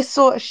 This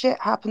sort of shit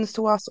happens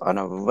to us on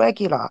a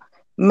regular.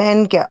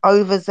 Men get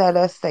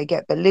overzealous, they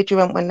get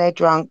belligerent when they're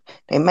drunk,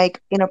 they make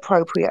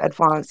inappropriate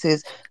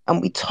advances,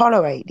 and we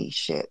tolerate these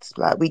shits.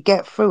 Like, we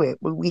get through it.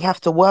 We have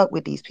to work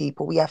with these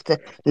people. We have to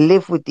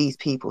live with these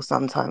people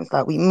sometimes.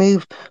 Like, we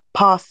move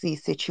past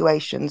these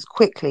situations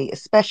quickly,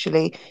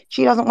 especially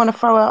she doesn't want to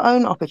throw her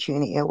own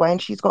opportunity away,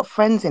 and she's got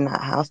friends in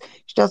that house.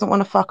 She doesn't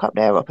want to fuck up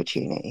their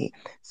opportunity.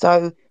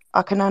 So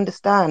I can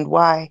understand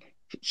why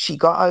she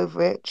got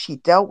over it. She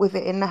dealt with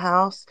it in the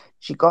house.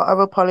 She got her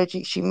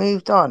apology. She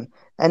moved on.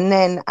 And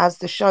then as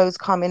the show's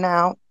coming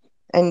out,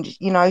 and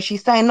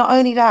she's saying not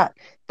only that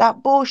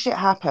bullshit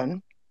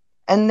happened,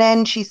 and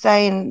then she's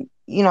saying,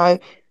 they're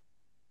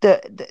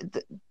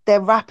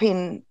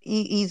rapping.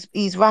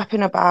 He's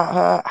rapping about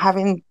her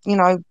having,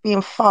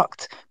 being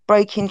fucked,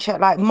 breaking check,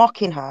 like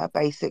mocking her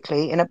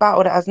basically in a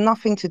battle that has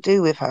nothing to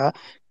do with her.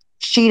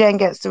 She then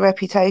gets the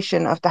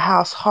reputation of the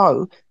house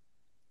hoe.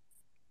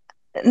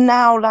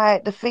 Now,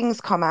 like, the things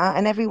come out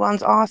and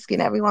everyone's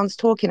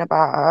talking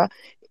about her.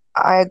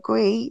 I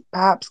agree,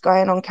 perhaps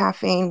going on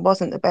caffeine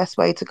wasn't the best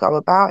way to go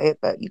about it,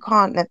 but you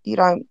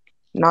don't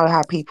know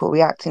how people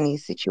react in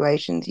these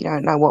situations. You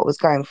don't know what was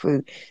going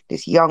through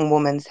this young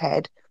woman's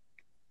head.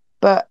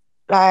 But,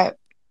 like,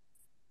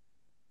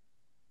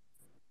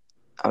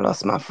 I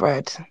lost my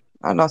thread.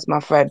 But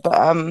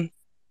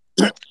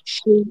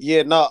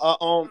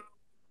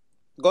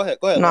Go ahead.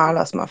 No, Lovey. I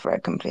lost my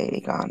thread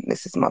completely. Gone.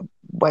 This is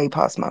way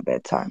past my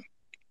bedtime.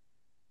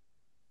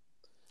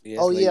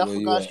 Yeah, I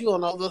forgot you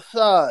on the other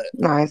side.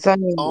 No, it's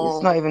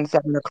not even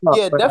 7 o'clock.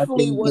 Yeah,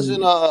 definitely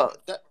wasn't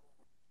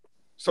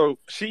So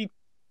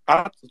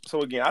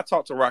again, I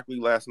talked to Rock Lee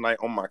last night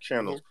on my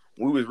channel.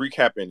 Mm-hmm. We was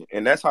recapping,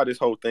 and that's how this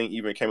whole thing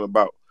even came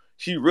about.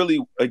 She really,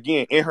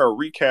 again, in her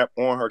recap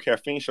on her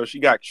caffeine show, she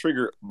got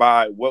triggered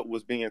by what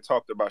was being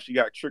talked about. She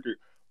got triggered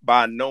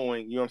by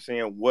knowing, you know what I'm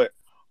saying, what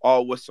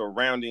all was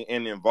surrounding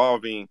and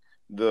involving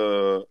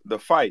the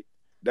fight.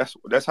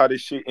 That's how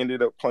this shit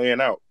ended up playing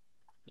out.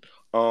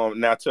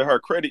 Now, to her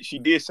credit, she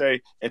did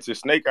say, and to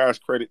Snake Eyes'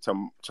 credit,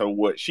 to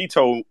what she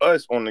told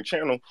us on the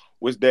channel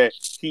was that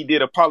he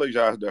did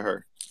apologize to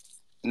her.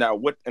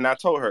 Now, and I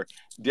told her,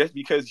 just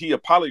because he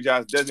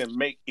apologized doesn't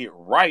make it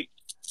right.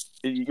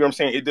 You know what I'm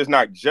saying? It does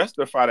not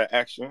justify the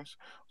actions,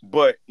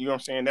 but you know what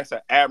I'm saying? That's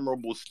an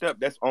admirable step.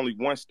 That's only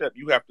one step.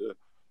 You have to, you know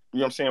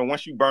what I'm saying?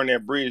 Once you burn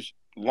that bridge,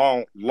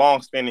 long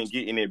standing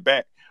getting it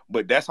back.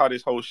 But that's how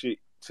this whole shit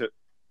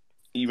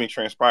even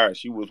transpired.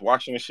 She was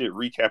watching the shit,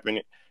 recapping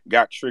it,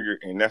 got triggered,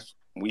 and that's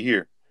we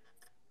here.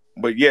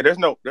 But yeah, there's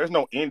no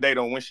end date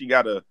on when she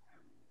got to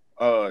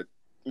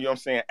you know what I'm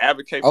saying,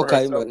 advocate for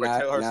herself or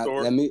tell her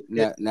story.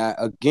 Now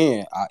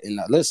again,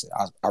 listen,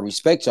 I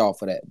respect y'all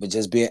for that, but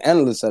just being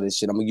analysts of this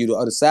shit, I'm gonna give you the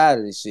other side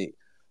of this shit.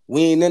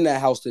 We ain't in that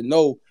house to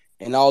know,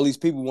 and all these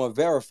people weren't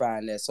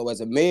verifying that. So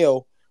as a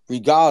male,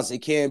 regardless, it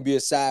can be a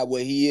side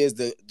where he is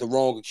the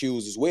wrong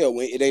accused as well.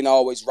 It ain't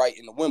always right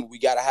in the women. We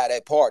gotta have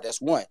that part. That's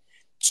one.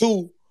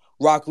 Two,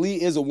 Rock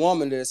Lee is a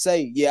woman that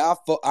say, yeah,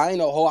 I ain't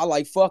no hoe, I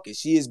like fucking.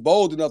 She is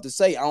bold enough to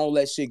say, I don't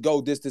let shit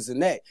go, this,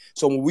 and that.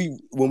 So when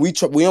we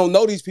don't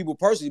know these people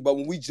personally, but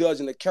when we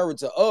judging the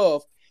character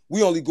of,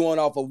 we only going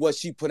off of what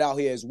she put out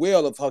here as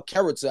well, of her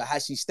character, how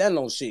she stand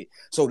on shit.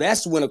 So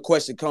that's when the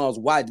question comes,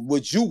 why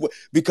would you?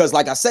 Because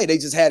like I say, they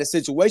just had a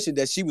situation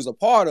that she was a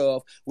part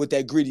of with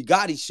that Greedy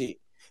Gotti shit.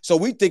 So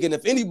we thinking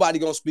if anybody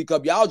gonna speak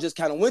up, y'all just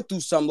kind of went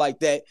through something like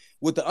that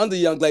with the other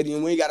young lady,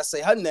 and we ain't gotta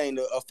say her name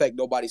to affect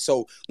nobody.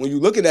 So when you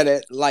looking at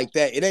it like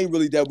that, it ain't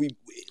really that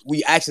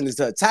we asking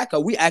to attack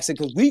her. We asking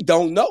because we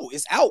don't know.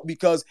 It's out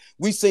because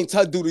we seen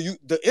her do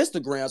the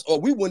Instagrams, or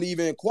we wouldn't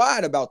even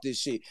inquired about this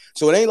shit.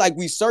 So it ain't like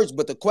we searched,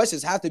 but the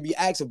questions have to be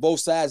asked of both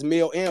sides,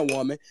 male and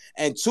woman.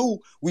 And two,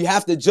 we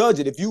have to judge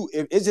it. If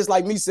it's just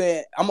like me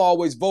saying, I'm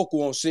always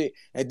vocal on shit,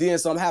 and then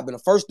something happen. The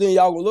first thing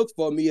y'all gonna look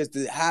for me is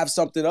to have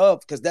something of,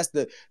 because that's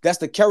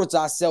the character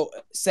I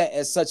set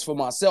as such for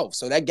myself.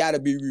 So that gotta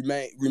be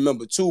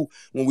remembered too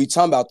when we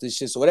talk about this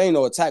shit. So it ain't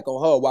no attack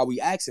on her while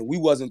we asking. We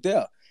wasn't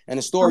there. And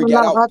the story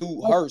got out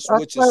through her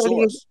switching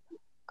source.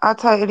 I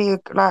totally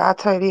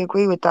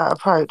agree with that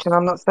approach, and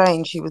I'm not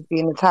saying she was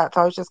being attacked.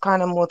 I was just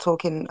kind of more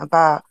talking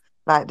about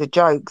like the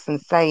jokes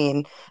and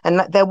saying,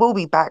 and there will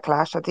be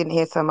backlash. I didn't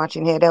hear so much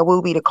in here. There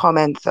will be the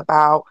comments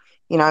about,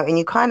 and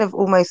you kind of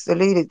almost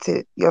alluded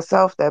to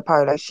yourself there,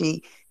 Polo.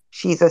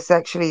 She's a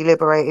sexually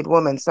liberated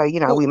woman, so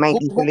we make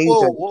these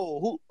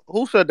illusions.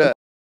 Who said that?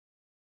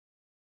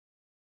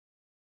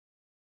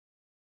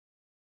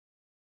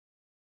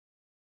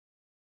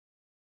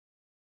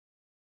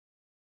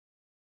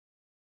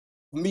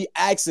 Me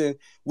asking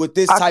with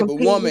this type of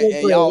woman,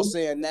 and y'all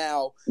saying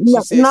now she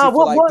said she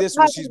feel like this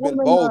when she's been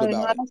bold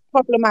about it. That's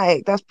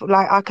problematic. That's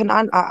like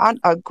I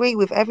agree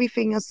with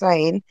everything you're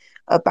saying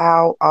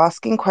about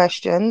asking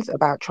questions,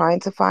 about trying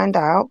to find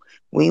out.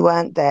 We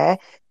weren't there.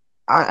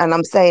 And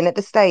I'm saying at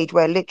the stage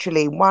where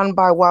literally one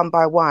by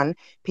one,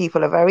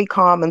 people are very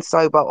calm and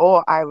sober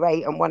or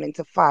irate and wanting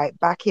to fight,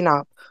 backing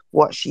up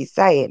what she's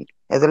saying.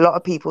 There's a lot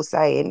of people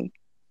saying,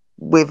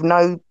 with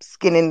no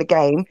skin in the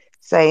game,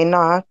 saying,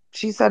 nah,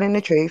 she's telling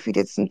the truth. He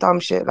did some dumb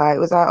shit, like it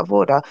was out of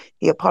order.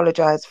 He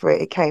apologized for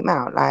it. It came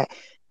out. Like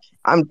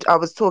I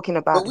was talking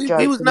about But the we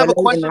jokes was and the never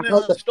lady in the questioning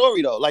her house.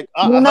 story though. Like,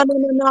 No.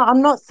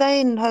 I'm not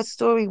saying her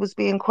story was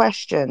being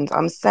questioned.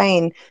 I'm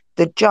saying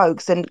the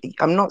jokes, and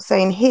I'm not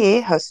saying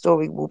here her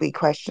story will be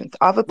questioned.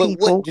 Other but what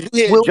people did you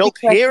hear will be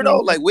jokes here though? questioning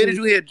her Like, where did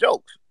story. you hear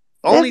jokes?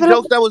 There's Only a lot.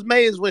 jokes that was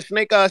made is when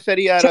Snake Eyes said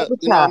he had Check a, the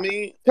you know what chat. I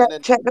mean? And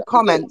then Check the that was it.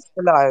 comments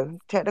below.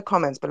 Check the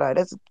comments below.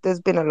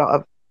 There's been a lot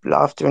of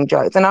laughter and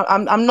jokes, and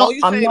Oh,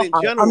 you saying in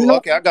I'm general? not.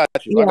 Okay, I got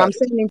you. I Yeah, I'm got you.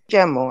 saying in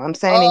general. I'm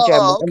saying in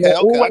general, Oh, and there okay,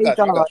 I always got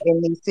you. I are got you.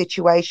 in these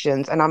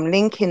situations, and I'm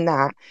linking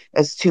that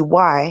as to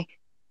why.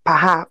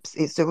 Perhaps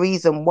it's the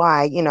reason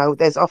why,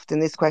 there's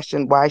often this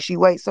question, why she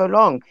wait so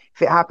long?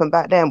 If it happened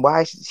back then,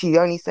 why is she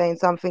only saying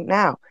something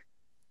now?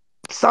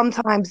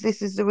 Sometimes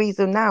this is the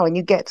reason now, and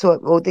you get to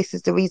it, or this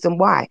is the reason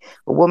why.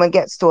 A woman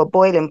gets to a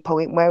boiling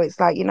point where it's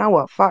like, you know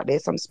what, fuck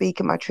this, I'm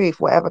speaking my truth.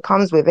 Whatever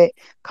comes with it,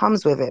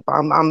 comes with it. But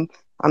I'm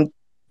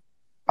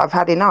I've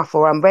had enough,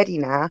 or I'm ready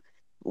now,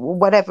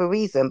 whatever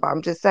reason. But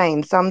I'm just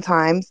saying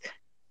sometimes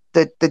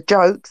the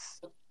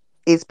jokes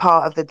is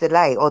part of the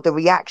delay or the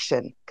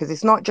reaction, because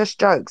it's not just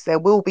jokes. There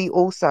will be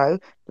also,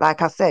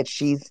 like I said,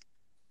 she's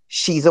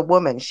a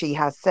woman, she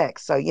has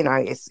sex, so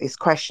it's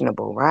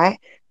questionable, right?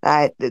 We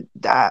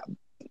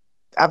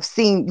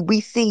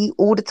see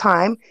all the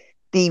time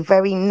the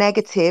very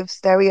negative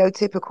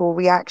stereotypical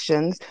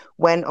reactions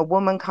when a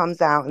woman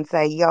comes out and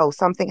say, yo,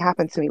 something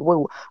happened to me.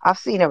 Well, I've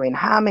seen her in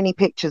how many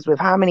pictures with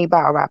how many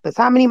battle rappers,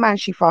 how many man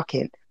she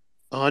fucking.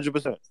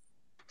 100%.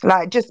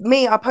 Like just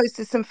me, I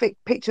posted some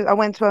pictures. I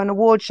went to an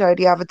award show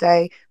the other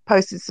day,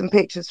 posted some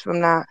pictures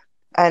from that,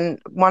 and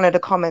one of the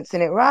comments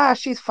in it,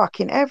 she's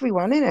fucking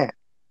everyone, in it.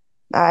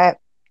 Like,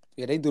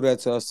 Yeah, they do that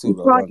to us too, you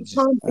though. can't,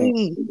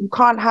 you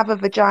can't have a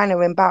vagina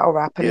in battle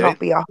rap and Yeah. not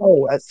be a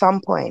hoe at some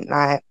point.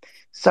 Like,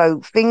 so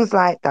things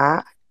like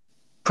that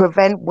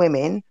prevent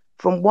women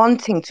from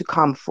wanting to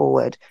come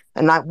forward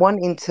and like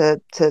wanting to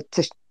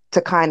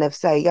kind of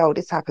say, yo,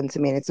 this happened to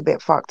me and it's a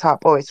bit fucked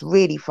up, or it's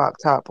really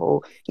fucked up, or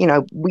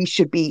we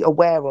should be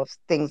aware of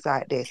things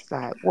like this.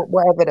 Like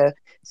whatever the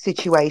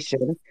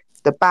situation,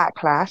 the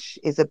backlash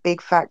is a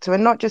big factor,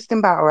 and not just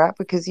in battle rap,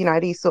 because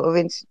these sort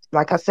of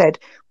like I said,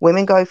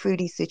 women go through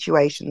these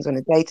situations on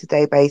a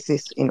day-to-day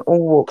basis in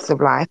all walks of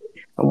life,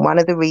 and one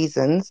of the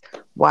reasons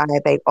why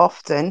they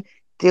often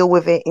deal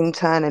with it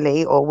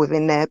internally or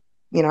within their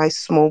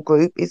small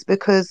group is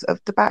because of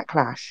the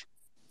backlash.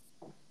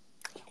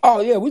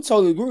 Oh yeah, we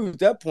totally agree with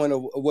that point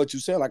of what you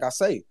said. Like I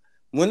say,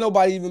 when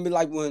nobody even be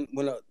like when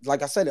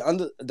like I said,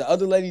 the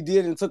other lady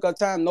did and took her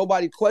time,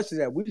 nobody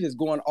questioned that. We just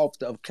going off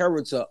the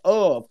character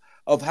of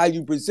how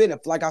you present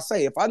it. Like I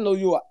say, if I know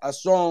you're a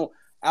strong,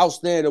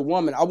 outstanding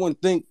woman, I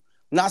wouldn't think.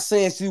 Not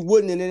saying she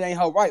wouldn't and it ain't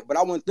her right, but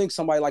I wouldn't think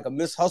somebody like a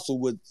Miss Hustle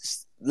would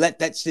let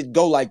that shit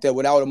go like that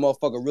without a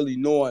motherfucker really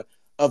knowing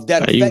of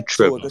that effect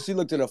to it. Because she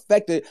looked at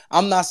affected.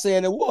 I'm not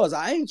saying it was.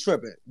 I ain't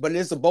tripping, but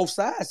it's both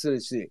sides to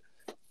this shit.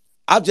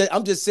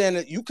 I'm just saying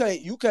that you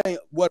can't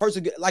what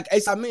person get like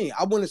Ace I mean.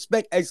 I wouldn't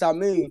expect Ace I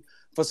mean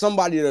for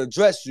somebody to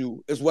address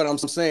you is what I'm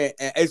saying,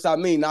 and Ace I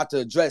mean not to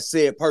address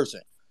said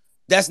person.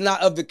 That's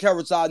not of the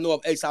character I know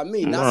of Ace I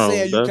mean. Not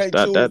saying you can't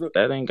choose.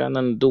 That ain't got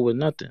nothing to do with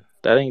nothing.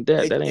 That ain't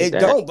that. That ain't It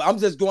that. don't. But I'm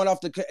just going off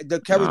the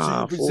character you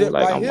Nah, fool. present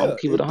Like right I'm here.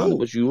 keep it 100,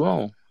 but you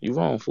wrong. You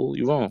wrong, fool.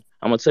 You wrong.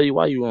 I'm gonna tell you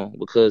why you wrong.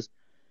 Because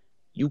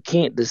you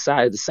can't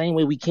decide the same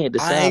way we can't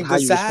decide how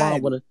you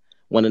respond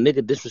when a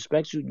nigga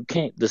disrespects you. You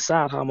can't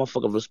decide how a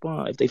motherfucker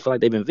respond if they feel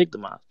like they've been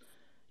victimized.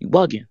 You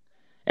bugging.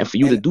 And for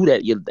you to do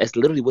that, that's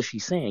literally what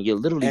she's saying. You're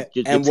literally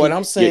what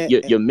I'm saying,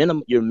 you're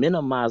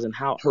minimizing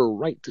her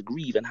right to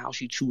grieve and how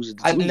she chooses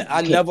to grieve.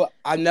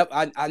 I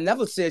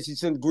never said she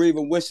shouldn't grieve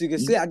and what she can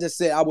say. I just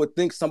said I would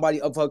think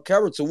somebody of her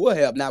character would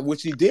have. Now, when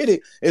she did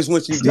it is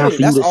when she did it.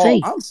 That's all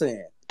I'm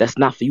saying. That's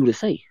not for you to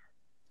say.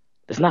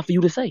 That's not for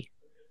you to say.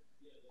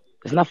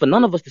 It's not for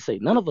none of us to say.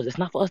 None of us. It's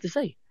not for us to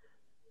say.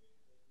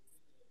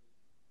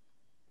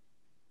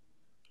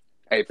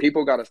 Hey,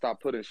 people got to stop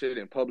putting shit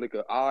in public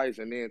eyes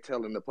and then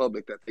telling the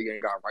public that they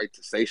ain't got right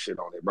to say shit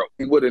on it, bro.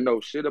 We wouldn't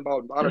know shit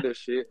about a lot of this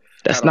shit.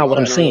 That's not what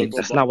I'm saying.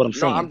 That's not what I'm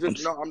saying.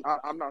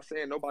 I'm not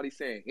saying nobody's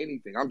saying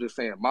anything. I'm just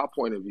saying my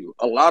point of view.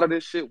 A lot of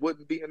this shit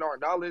wouldn't be in our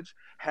knowledge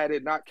had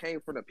it not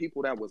came from the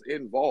people that was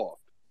involved.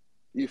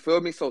 You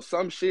feel me? So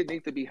some shit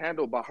needs to be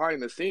handled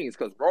behind the scenes.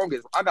 Because wrong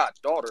is, I got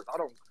daughters. I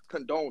don't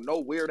condone no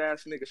weird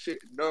ass nigga shit,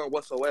 none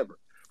whatsoever.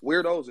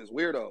 Weirdos is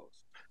weirdos.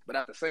 But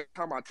at the same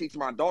time, I teach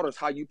my daughters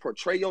how you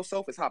portray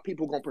yourself is how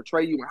people gonna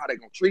portray you and how they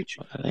gonna treat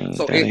you.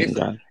 So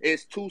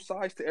it's two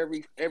sides to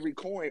every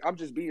coin. I'm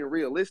just being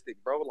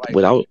realistic, bro. Like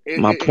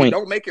it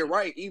don't make it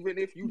right, even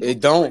if you do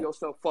portray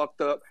yourself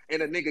fucked up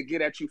and a nigga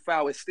get at you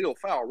foul, it's still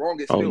foul. Wrong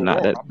is still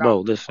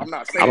wrong. Listen, I'm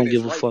not saying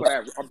it's right for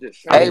that. I'm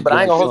just saying. Hey, but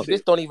I ain't gonna hold you.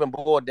 This don't even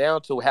boil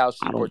down to how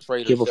she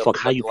portrayed herself. Give a fuck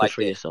how you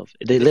portray yourself.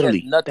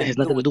 That has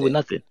nothing to do with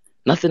nothing.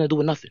 Nothing to do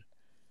with nothing.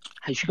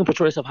 She can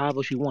portray herself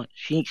however she wants.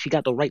 She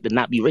got the right to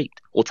not be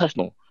raped or touched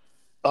on.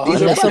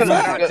 These are That's a fucking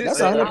fact. niggas.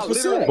 That's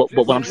 100%.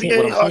 But what I'm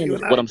saying,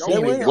 what I'm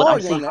saying is, what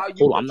I'm saying.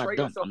 Hold on, I'm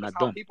not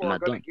done. People are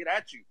gonna get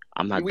at you.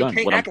 I'm not We done.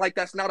 can't act like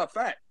that's not a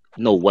fact.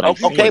 No, what I'm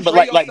saying. Okay, but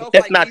like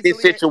that's not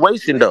this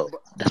situation though.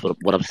 That's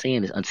what I'm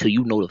saying is until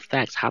you know the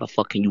facts, how the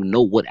fuck can you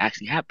know what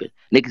actually happened?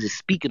 Niggas is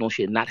speaking on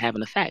shit, not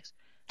having the facts.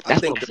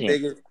 That's what I'm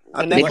saying.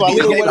 And that's why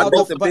even without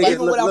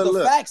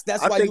the facts,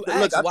 that's why you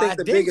ask why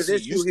the biggest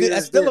issue here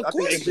that's is still a this.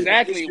 question.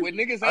 Exactly. When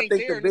niggas ain't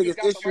there, the biggest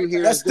issue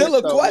here that's is still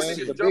this, a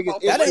question. The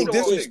biggest that issue ain't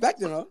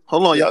disrespecting her.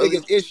 Hold on, y'all. The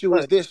biggest issue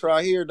is this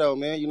right here, though,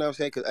 man. You know what I'm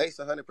saying? Because Ace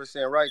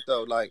 100% right,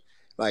 though. Like,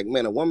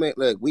 man, a woman,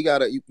 look, you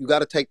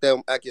gotta take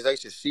them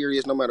accusations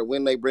serious, no matter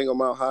when they bring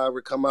them out, however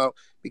it come out,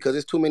 because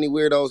there's too many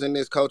weirdos in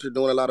this culture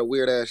doing a lot of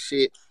weird ass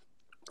shit.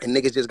 And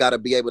niggas just gotta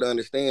be able to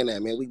understand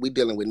that, man. We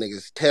dealing with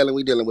niggas telling,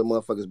 we dealing with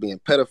motherfuckers being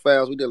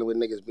pedophiles, we dealing with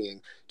niggas being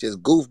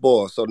just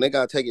goofballs. So nigga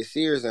gotta take it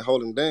serious and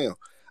hold them down.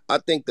 I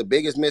think the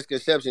biggest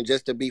misconception,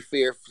 just to be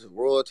fair,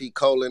 royalty,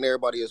 Cole, and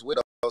everybody is with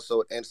us.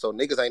 So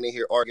niggas ain't in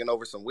here arguing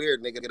over some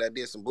weird nigga that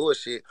did some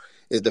bullshit,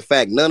 is the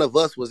fact none of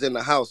us was in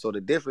the house. So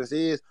the difference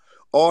is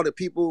all the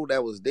people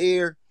that was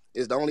there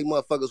is the only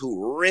motherfuckers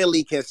who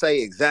really can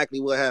say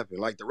exactly what happened.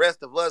 Like the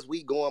rest of us,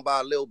 we going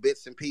by little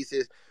bits and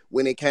pieces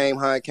when it came,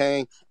 how it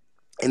came.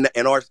 And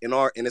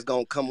it's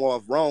gonna come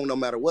off wrong no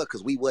matter what,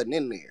 because we wasn't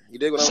in there. You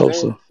dig what I'm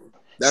saying?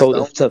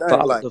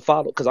 To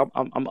follow, because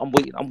I'm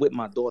waiting. I'm with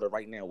my daughter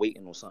right now,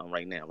 waiting on something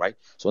right now, right?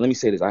 So let me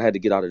say this. I had to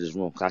get out of this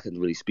room because I couldn't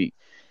really speak.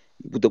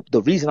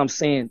 The reason I'm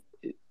saying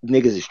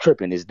niggas is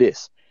tripping is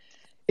this.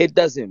 It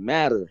doesn't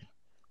matter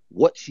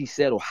what she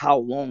said or how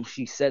long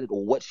she said it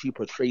or what she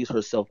portrays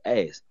herself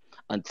as.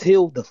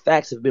 Until the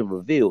facts have been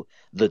revealed,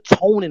 the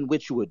tone in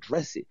which you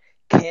address it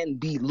can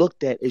be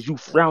looked at as you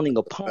frowning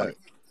upon it.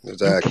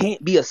 Exactly. You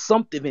can't be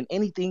assumptive in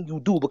anything you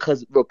do,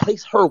 because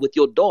replace her with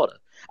your daughter.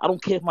 I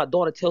don't care if my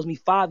daughter tells me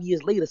 5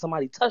 years later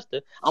somebody touched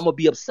her. I'm gonna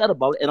be upset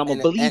about it, and I'm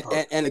gonna believe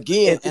her. And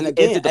again,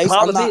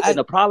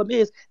 the problem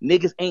is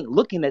niggas ain't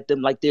looking at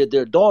them like they're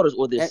their daughters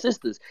or their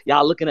sisters.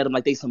 Y'all looking at them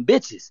like they some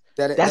bitches.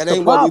 That's that the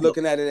ain't problem. What we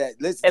looking at it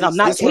at. And I'm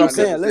not what I'm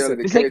saying. Listen,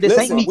 this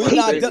ain't me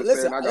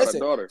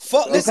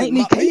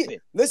caping.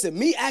 Listen,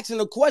 me asking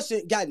a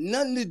question got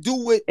nothing to do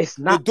with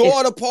the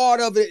daughter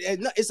part of it.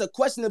 It's a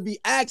question to be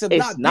asked of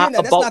not being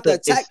there. That's not the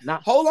attack.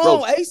 Hold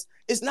on, Ace.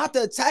 It's not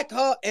to attack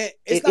her, and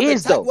it's not to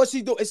attack what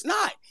she do. It's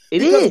not.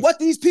 Because what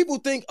these people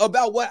think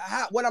about what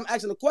I'm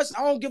asking the question,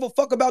 I don't give a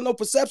fuck about no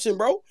perception,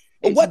 bro.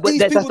 But what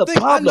these people think,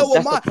 I know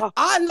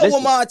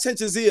what my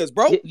intentions is,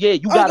 bro. Yeah,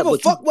 you gotta give a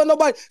fuck what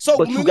nobody. So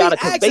but you gotta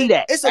convey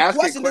that. It's a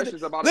question.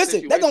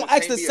 Listen, they're gonna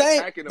ask the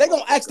same. They're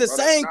gonna ask the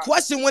same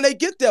question when they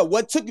get there.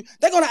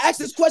 They're gonna ask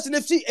this question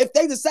if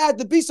they decide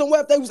to be somewhere.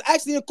 If they was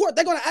actually in court,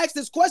 they're gonna ask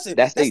this question.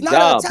 That's their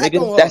job,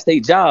 nigga. That's their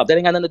job. That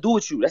ain't got nothing to do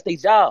with you. That's their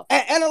job.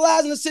 And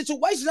analyzing the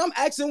situation, I'm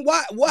asking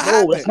what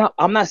happened. That's not.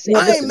 I'm not saying.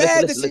 I ain't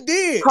mad that she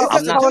did. It's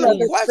just a general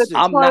question.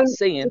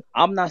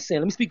 I'm not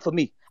saying. Let me speak for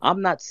me.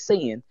 I'm not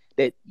saying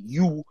that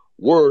you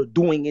were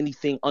doing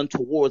anything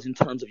untowards in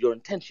terms of your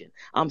intention.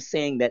 I'm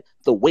saying that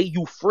the way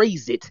you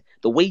phrase it,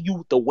 the way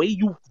you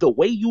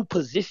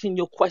position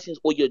your questions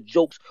or your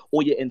jokes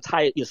or your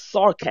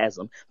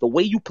sarcasm, the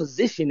way you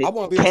position it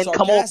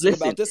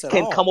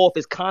can come off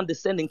as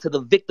condescending to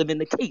the victim in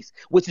the case,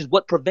 which is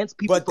what prevents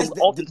people from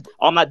often.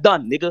 I'm not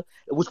done, nigga.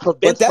 Which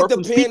prevents her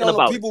from speaking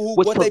about it.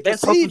 Which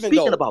prevents her from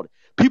speaking about it.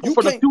 People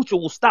from the future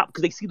will stop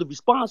because they see the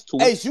response to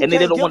it, and they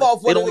don't want to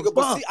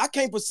respond. I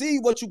can't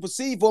perceive what you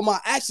perceive or my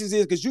actions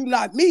is, because you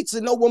not me to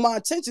know what my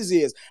intentions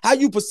is. How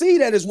you perceive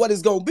that is what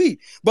it's gonna be.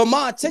 But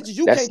my intentions,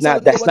 you can't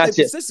tell me what their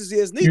persistence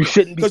is neither. You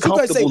shouldn't be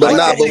comfortable. But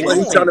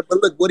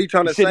what he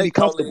trying to say,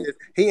 Cole, is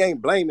he ain't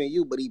blaming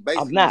you, but he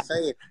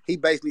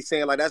basically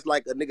saying like that's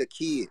like a nigga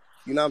kid.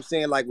 You know what I'm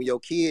saying? Like when your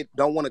kid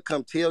don't want to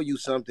come tell you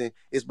something,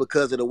 it's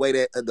because of the way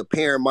that the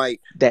parent might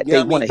they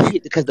want to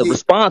hit, because the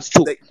response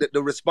to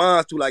the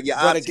response to like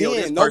But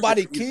again,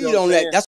 nobody keyed on that. That's